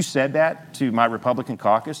 If you said that to my Republican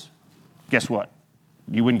caucus, guess what?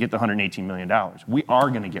 You wouldn't get the $118 million. We are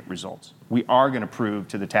going to get results. We are going to prove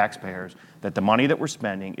to the taxpayers that the money that we're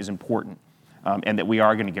spending is important and that we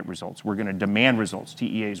are going to get results. We're going to demand results.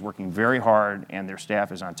 TEA is working very hard and their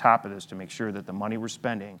staff is on top of this to make sure that the money we're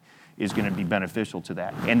spending is going to be beneficial to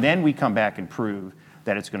that. And then we come back and prove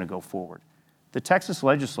that it's going to go forward. The Texas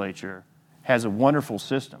legislature has a wonderful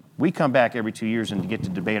system. We come back every 2 years and get to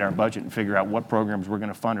debate our budget and figure out what programs we're going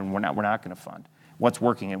to fund and we're not going to fund, what's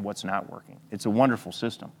working and what's not working. It's a wonderful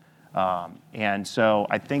system. And so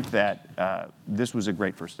I think that this was a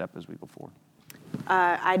great first step as we go forward.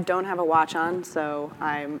 I don't have a watch on, so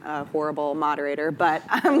I'm a horrible moderator, but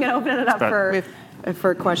I'm going to open it up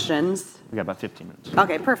for questions. We got about 15 minutes.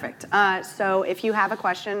 Okay, perfect. So if you have a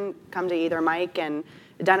question, come to either Mike and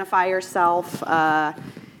identify yourself.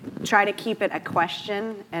 Try to keep it a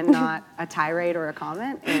question and not a tirade or a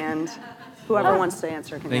comment, and whoever wants to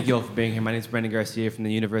answer can Thank answer. you all for being here. My name is Brendan Garcia from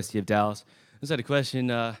the University of Dallas. I just had a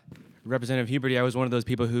question. Representative Huberty, I was one of those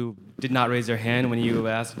people who did not raise their hand when you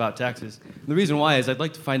asked about taxes. And the reason why is I'd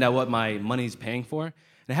like to find out what my money's paying for. And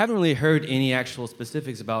I haven't really heard any actual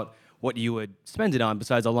specifics about what you would spend it on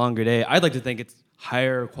besides a longer day. I'd like to think it's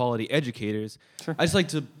higher quality educators. Sure. I'd just like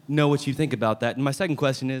to know what you think about that. And my second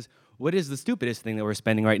question is, what is the stupidest thing that we're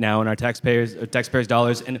spending right now in our taxpayers'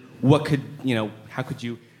 dollars, and what could, how could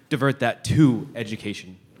you divert that to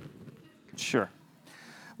education? Sure.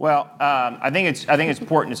 Well, I think it's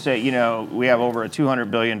important to say, we have over a $200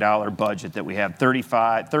 billion budget that we have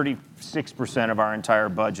 36% of our entire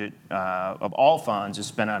budget of all funds is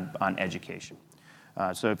spent on education.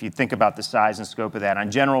 So if you think about the size and scope of that, on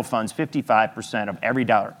general funds, 55% of every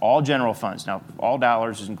dollar, all general funds, now all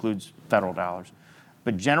dollars includes federal dollars,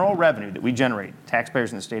 but general revenue that we generate,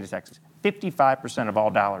 taxpayers in the state of Texas, 55% of all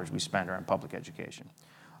dollars we spend are on public education.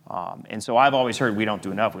 And so I've always heard we don't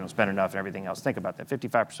do enough, we don't spend enough and everything else. Think about that,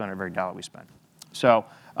 55% of every dollar we spend. So,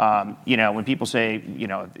 when people say,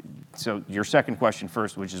 so your second question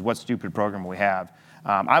first, which is what stupid program we have.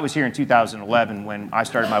 I was here in 2011 when I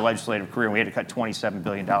started my legislative career and we had to cut $27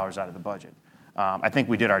 billion out of the budget. I think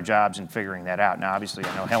we did our jobs in figuring that out. Now, obviously,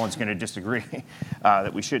 I know Helen's going to disagree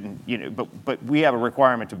that we shouldn't, but we have a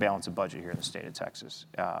requirement to balance a budget here in the state of Texas.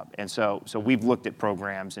 And so we've looked at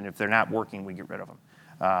programs, and if they're not working, we get rid of them.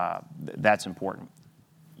 That's important.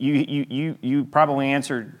 You probably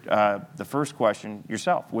answered the first question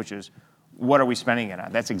yourself, which is, what are we spending it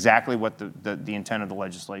on? That's exactly what the intent of the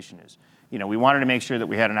legislation is. We wanted to make sure that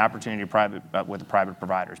we had an opportunity with the private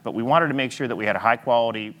providers, but we wanted to make sure that we had a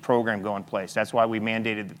high-quality program go in place. That's why we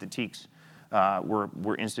mandated that the TEKS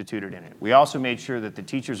were instituted in it. We also made sure that the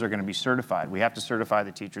teachers are going to be certified. We have to certify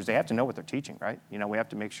the teachers. They have to know what they're teaching, right? We have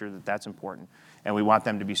to make sure that that's important, and we want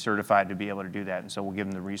them to be certified to be able to do that, and so we'll give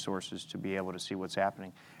them the resources to be able to see what's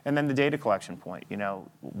happening. And then the data collection point,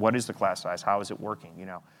 what is the class size? How is it working?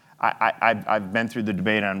 I've been through the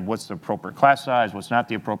debate on what's the appropriate class size, what's not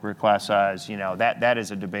the appropriate class size. That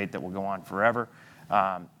is a debate that will go on forever.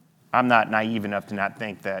 I'm not naive enough to not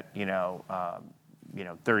think that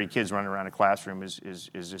 30 kids running around a classroom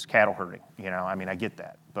is just cattle herding. I get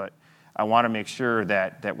that, but I want to make sure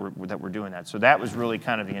that we're doing that. So that was really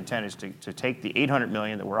kind of the intent, is to take the $800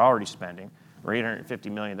 million that we're already spending, or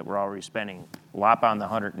 $850 million that we're already spending, lop on the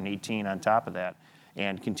 118 on top of that,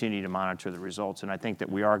 and continue to monitor the results. And I think that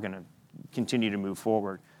we are going to continue to move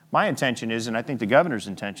forward. My intention is, and I think the governor's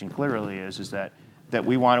intention clearly is that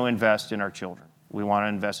we want to invest in our children. We want to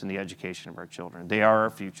invest in the education of our children. They are our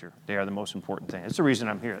future. They are the most important thing. That's the reason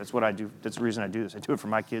I'm here. That's what I do. That's the reason I do this. I do it for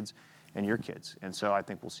my kids and your kids. And so I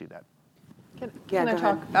think we'll see that. Can I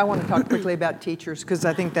talk? I want to talk quickly about teachers, because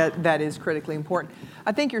I think that is critically important.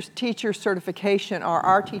 I think your teacher certification, or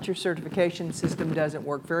our teacher certification system, doesn't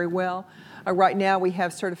work very well. Right now we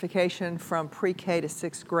have certification from pre-K to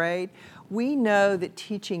 6th grade. We know that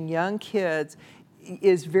teaching young kids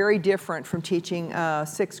is very different from teaching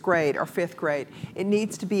sixth grade or fifth grade. It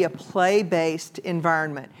needs to be a play-based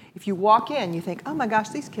environment. If you walk in, you think, oh my gosh,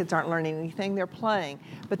 these kids aren't learning anything, they're playing.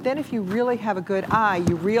 But then if you really have a good eye,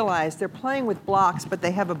 you realize they're playing with blocks, but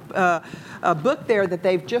they have a book there that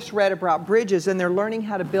they've just read about bridges, and they're learning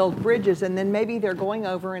how to build bridges, and then maybe they're going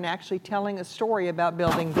over and actually telling a story about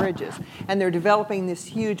building bridges. And they're developing this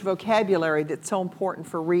huge vocabulary that's so important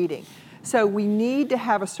for reading. So we need to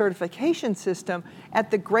have a certification system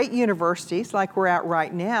at the great universities like we're at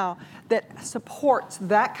right now that supports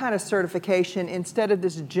that kind of certification instead of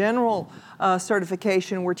this general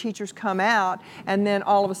certification where teachers come out and then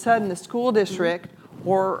all of a sudden the school district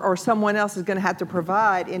or someone else is going to have to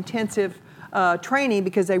provide intensive training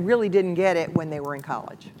because they really didn't get it when they were in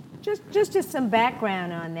college. Just as some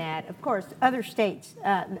background on that, of course, other states,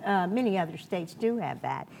 many other states do have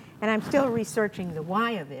that. And I'm still researching the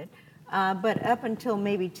why of it. But up until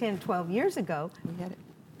maybe 10, 12 years ago,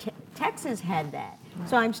 Texas had that.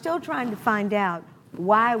 So I'm still trying to find out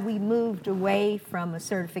why we moved away from a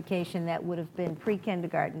certification that would have been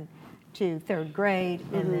pre-kindergarten to third grade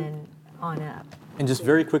and then on up. And just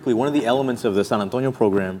very quickly, one of the elements of the San Antonio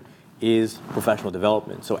program is professional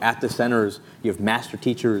development. So at the centers, you have master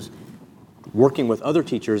teachers working with other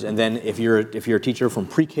teachers, and then if you're a teacher from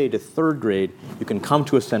pre-K to third grade, you can come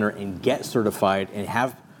to a center and get certified and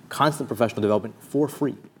have constant professional development for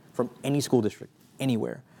free from any school district,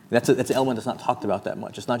 anywhere. That's an element that's not talked about that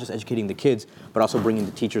much. It's not just educating the kids, but also bringing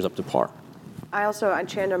the teachers up to par. I also,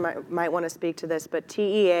 Chandra might want to speak to this, but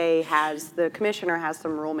TEA the commissioner has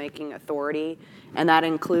some rulemaking authority, and that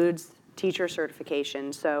includes teacher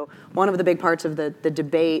certification. So one of the big parts of the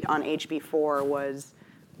debate on HB4 was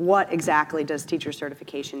what exactly does teacher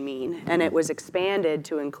certification mean? And it was expanded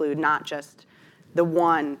to include not just the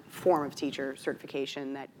one form of teacher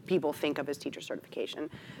certification that people think of as teacher certification.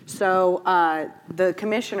 So the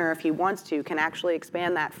commissioner, if he wants to, can actually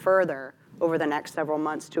expand that further over the next several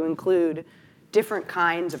months to include different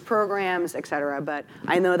kinds of programs, et cetera. But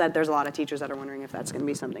I know that there's a lot of teachers that are wondering if that's going to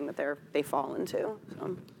be something that they fall into.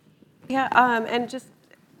 So. Yeah, and just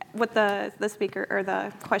with the speaker or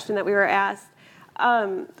the question that we were asked,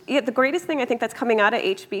 the greatest thing I think that's coming out of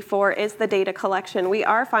HB4 is the data collection. We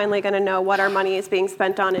are finally going to know what our money is being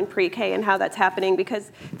spent on in pre-K and how that's happening,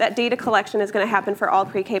 because that data collection is going to happen for all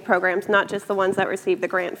pre-K programs, not just the ones that receive the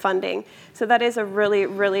grant funding. So that is a really,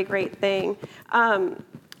 really great thing.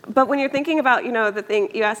 But when you're thinking about, the thing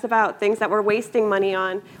you asked about things that we're wasting money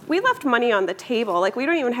on, we left money on the table. Like, we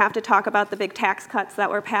don't even have to talk about the big tax cuts that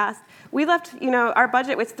were passed. We left, our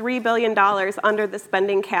budget was $3 billion under the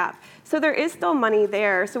spending cap. So there is still money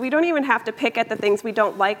there. So we don't even have to pick at the things we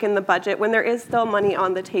don't like in the budget when there is still money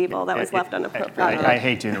on the table that was left unappropriated. I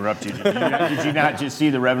hate to interrupt you. Did you not just see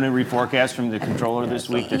the revenue reforecast from the controller this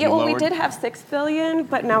week? We did have $6 billion,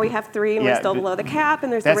 but now we have $3 billion, and we're still below the cap,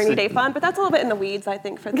 and there's the rainy day fund. But that's a little bit in the weeds, I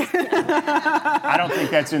think, for this. I don't think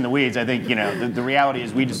that's in the weeds. I think, the reality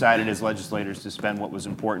is we decided as legislators to spend what was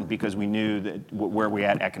important because we knew that where we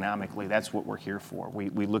at economically. That's what we're here for.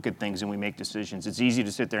 We look at things and we make decisions. It's easy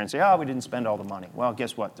to sit there and say, oh, we didn't spend all the money. Well,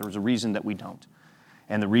 guess what? There was a reason that we don't.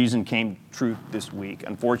 And the reason came true this week.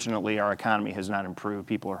 Unfortunately, our economy has not improved.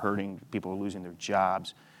 People are hurting. People are losing their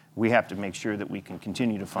jobs. We have to make sure that we can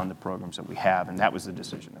continue to fund the programs that we have, and that was the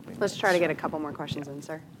decision that we made. Let's try to get a couple more questions in,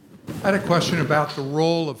 sir. I had a question about the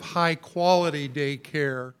role of high-quality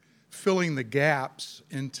daycare filling the gaps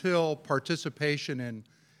until participation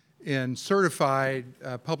in certified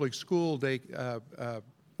public school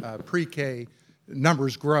pre-K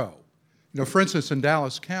numbers grow. For instance, in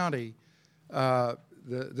Dallas County,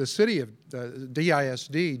 the city of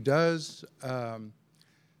DISD does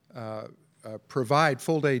provide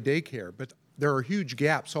full-day daycare, but there are huge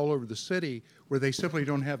gaps all over the city where they simply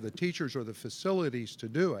don't have the teachers or the facilities to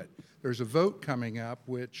do it. There's a vote coming up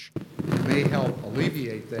which may help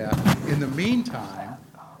alleviate that. In the meantime,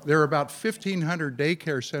 there are about 1,500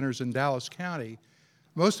 daycare centers in Dallas County.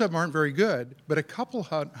 Most of them aren't very good, but a couple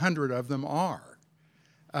hundred of them are.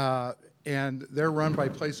 And they're run by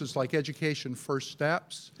places like Education First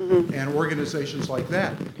Steps and organizations like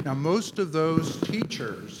that. Now, most of those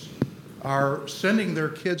teachers are sending their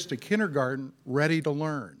kids to kindergarten ready to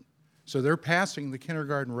learn. So they're passing the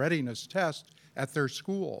kindergarten readiness test at their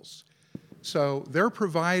schools. So they're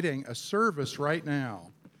providing a service right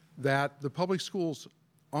now that the public schools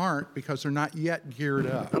aren't because they're not yet geared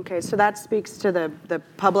up. Okay, so that speaks to the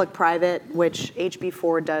public-private, which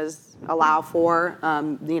HB4 does allow for.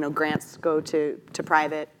 Grants go to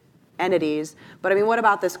private entities. But I mean, what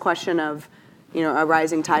about this question of, a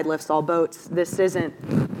rising tide lifts all boats? This isn't,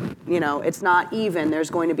 it's not even. There's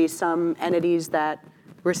going to be some entities that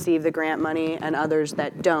receive the grant money and others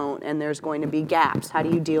that don't, and there's going to be gaps. How do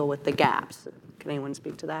you deal with the gaps? Can anyone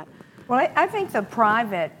speak to that? Well, I think the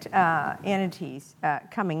private entities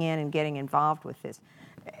coming in and getting involved with this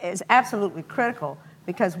is absolutely critical,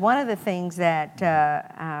 because one of the things that,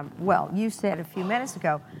 well, you said a few minutes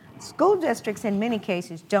ago, school districts in many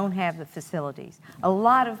cases don't have the facilities. A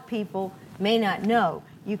lot of people may not know.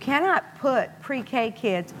 You cannot put pre-K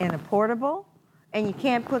kids in a portable, and you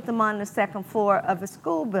can't put them on the second floor of a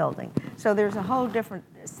school building. So there's a whole different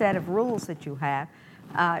set of rules that you have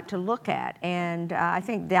to look at. And I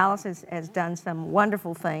think Dallas has done some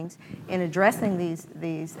wonderful things in addressing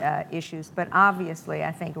these issues, but obviously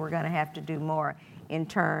I think we're going to have to do more in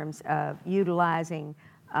terms of utilizing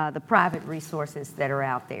the private resources that are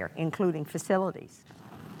out there, including facilities.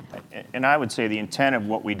 And I would say the intent of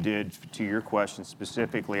what we did, to your question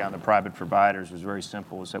specifically on the private providers, was very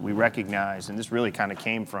simple, is that we recognize, and this really kind of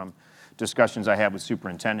came from discussions I had with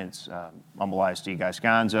superintendents, Humble ISD Guy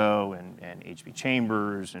Sconzo and H.B.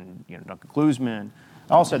 Chambers and Duncan Klusman,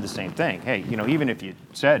 all said the same thing. Hey, even if you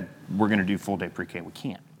said we're going to do full day pre-K, we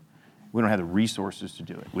can't. We don't have the resources to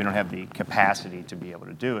do it. We don't have the capacity to be able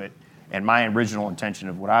to do it. And my original intention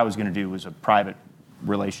of what I was going to do was a private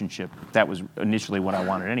relationship. That was initially what I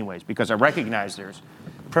wanted anyways, because I recognize there's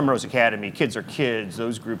Primrose Academy, Kids Are Kids,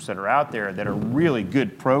 those groups that are out there that are really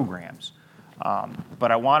good programs.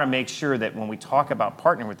 But I want to make sure that when we talk about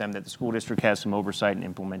partnering with them, that the school district has some oversight and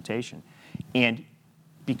implementation. And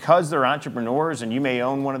because they're entrepreneurs, and you may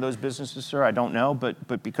own one of those businesses, sir, I don't know,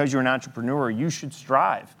 but because you're an entrepreneur, you should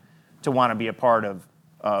strive to want to be a part of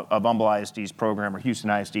Humble ISD's program, or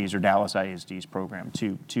Houston ISD's, or Dallas ISD's program,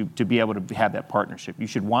 to be able to have that partnership. You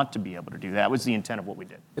should want to be able to do that. That was the intent of what we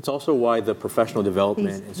did. It's also why the professional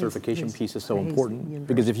development and certification piece is so important,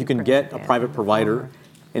 because if you can get a private provider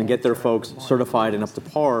and get their folks certified and up to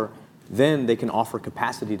par, then they can offer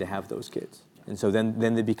capacity to have those kids. And so then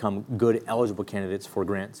they become good, eligible candidates for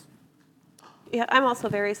grants. Yeah, I'm also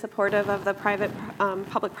very supportive of the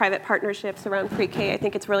public-private partnerships around pre-K. I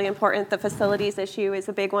think it's really important. The facilities issue is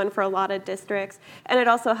a big one for a lot of districts, and it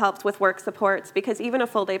also helps with work supports, because even a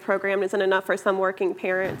full-day program isn't enough for some working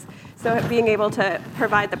parents. So being able to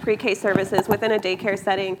provide the pre-K services within a daycare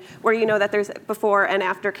setting where you know that there's before and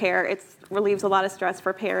after care, it relieves a lot of stress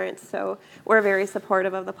for parents. So we're very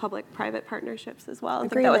supportive of the public-private partnerships as well. I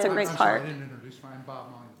think that was a great part. I didn't introduce my Bob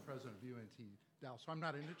Long, the president of UNT Dallas. So I'm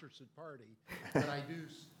not an interested party, but I do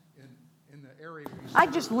in the area. I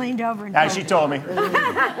just leaned over and She told me.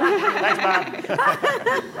 Thanks, Bob.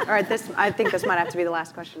 All right, I think this might have to be the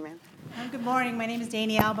last question, ma'am. Good morning. My name is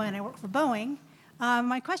Dani Alba, and I work for Boeing.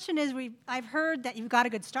 My question is, I've heard that you've got a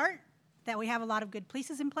good start, that we have a lot of good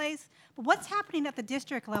pieces in place, but what's happening at the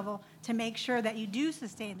district level to make sure that you do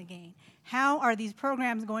sustain the gain? How are these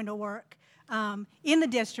programs going to work in the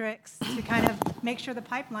districts to kind of make sure the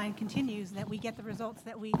pipeline continues, that we get the results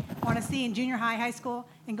that we want to see in junior high, high school,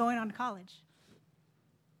 and going on to college?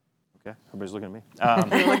 Okay, everybody's looking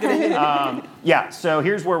at me. Yeah, so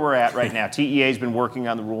here's where we're at right now. TEA's been working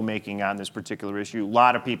on the rulemaking on this particular issue. A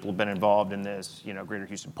lot of people have been involved in this. Greater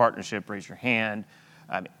Houston Partnership, raise your hand.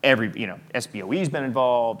 SBOE's been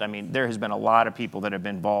involved. I mean, there has been a lot of people that have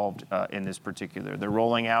been involved in this particular. They're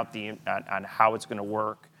rolling out on how it's going to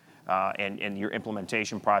work. And your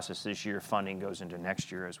implementation process this year, funding goes into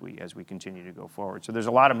next year as we continue to go forward. So there's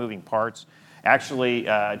a lot of moving parts. Actually,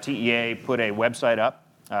 TEA put a website up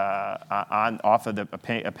off of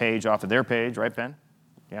a page off of their page, right, Ben?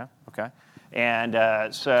 Yeah. Okay.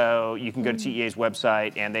 And so you can go to TEA's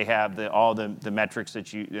website, and they have all the metrics and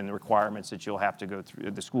the requirements that you'll have to go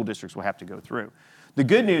through. The school districts will have to go through. The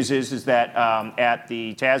good news is that at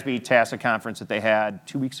the TASB TASA conference that they had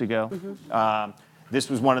 2 weeks ago. This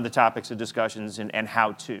was one of the topics of discussions and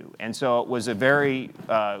how to. And so it was a very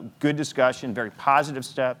good discussion, very positive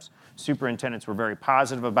steps. Superintendents were very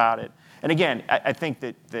positive about it. And again, I think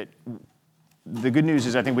that the good news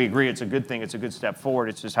is I think we agree it's a good thing, it's a good step forward.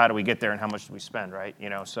 It's just how do we get there and how much do we spend, right?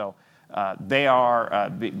 So they are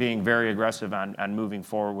being very aggressive on moving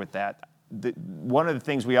forward with that. One of the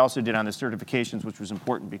things we also did on the certifications, which was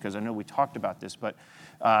important because I know we talked about this, but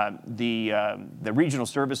the regional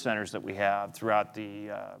service centers that we have throughout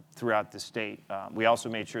the state, we also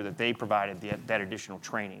made sure that they provided that additional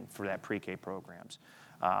training for that pre-K programs.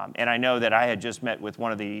 And I know that I had just met with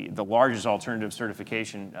one of the largest alternative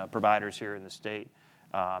certification providers here in the state,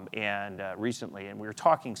 recently, and we were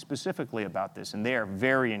talking specifically about this, and they are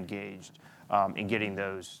very engaged in getting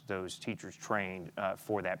those teachers trained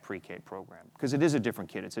for that pre-K program, because it is a different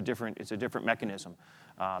kid. It's a different mechanism.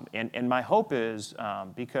 And my hope is,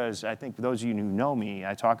 because I think those of you who know me,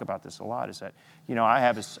 I talk about this a lot, is that, you know, I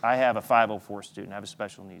have a 504 student, I have a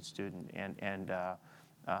special needs student, and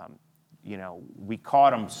you know, we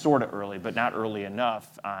caught him sort of early, but not early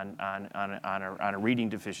enough on a reading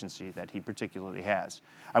deficiency that he particularly has.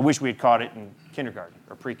 I wish we had caught it in kindergarten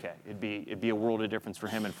or pre-K. It'd be a world of difference for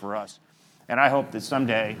him and for us. And I hope that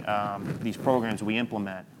someday these programs we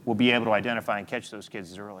implement will be able to identify and catch those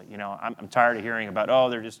kids early. You know, I'm tired of hearing about, oh,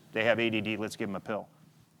 they have ADD, let's give them a pill.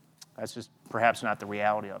 That's just perhaps not the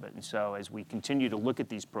reality of it. And so as we continue to look at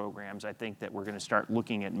these programs, I think that we're going to start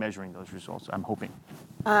looking at measuring those results, I'm hoping.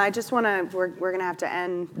 I just want to, we're going to have to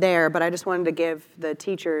end there, but I just wanted to give the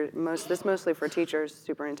teacher, mostly for teachers,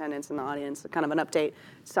 superintendents in the audience, kind of an update.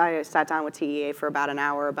 So I sat down with TEA for about an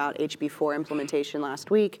hour about HB4 implementation last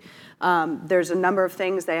week. There's a number of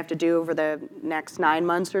things they have to do over the next 9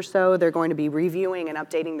 months or so. They're going to be reviewing and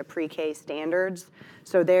updating the pre-K standards.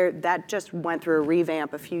 So that just went through a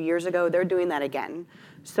revamp a few years ago. They're doing that again.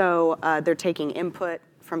 So they're taking input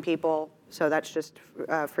from people. So that's just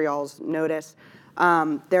for y'all's notice.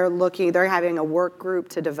 They're having a work group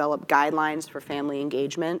to develop guidelines for family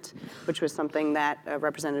engagement, which was something that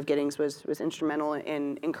Representative Giddings was instrumental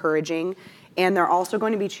in encouraging. And they're also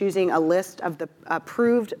going to be choosing a list of the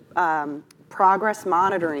approved progress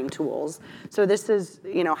monitoring tools. So this is,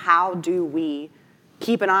 you know, how do we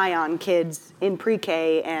keep an eye on kids in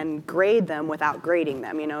pre-K and grade them without grading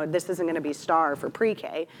them. You know, this isn't going to be STAR for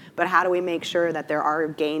pre-K, but how do we make sure that there are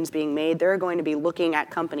gains being made? They're going to be looking at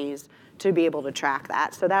companies to be able to track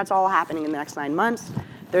that. So that's all happening in the next 9 months.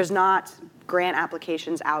 There's not grant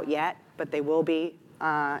applications out yet, but they will be,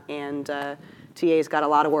 and TA's got a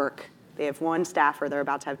lot of work. They have 1 staffer, they're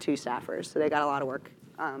about to have 2 staffers, so they got a lot of work.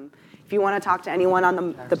 If you want to talk to anyone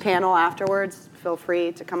on the panel afterwards, feel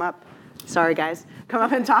free to come up. Sorry, guys. Come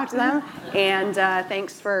up and talk to them. And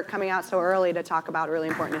thanks for coming out so early to talk about really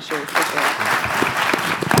important issues. Appreciate it.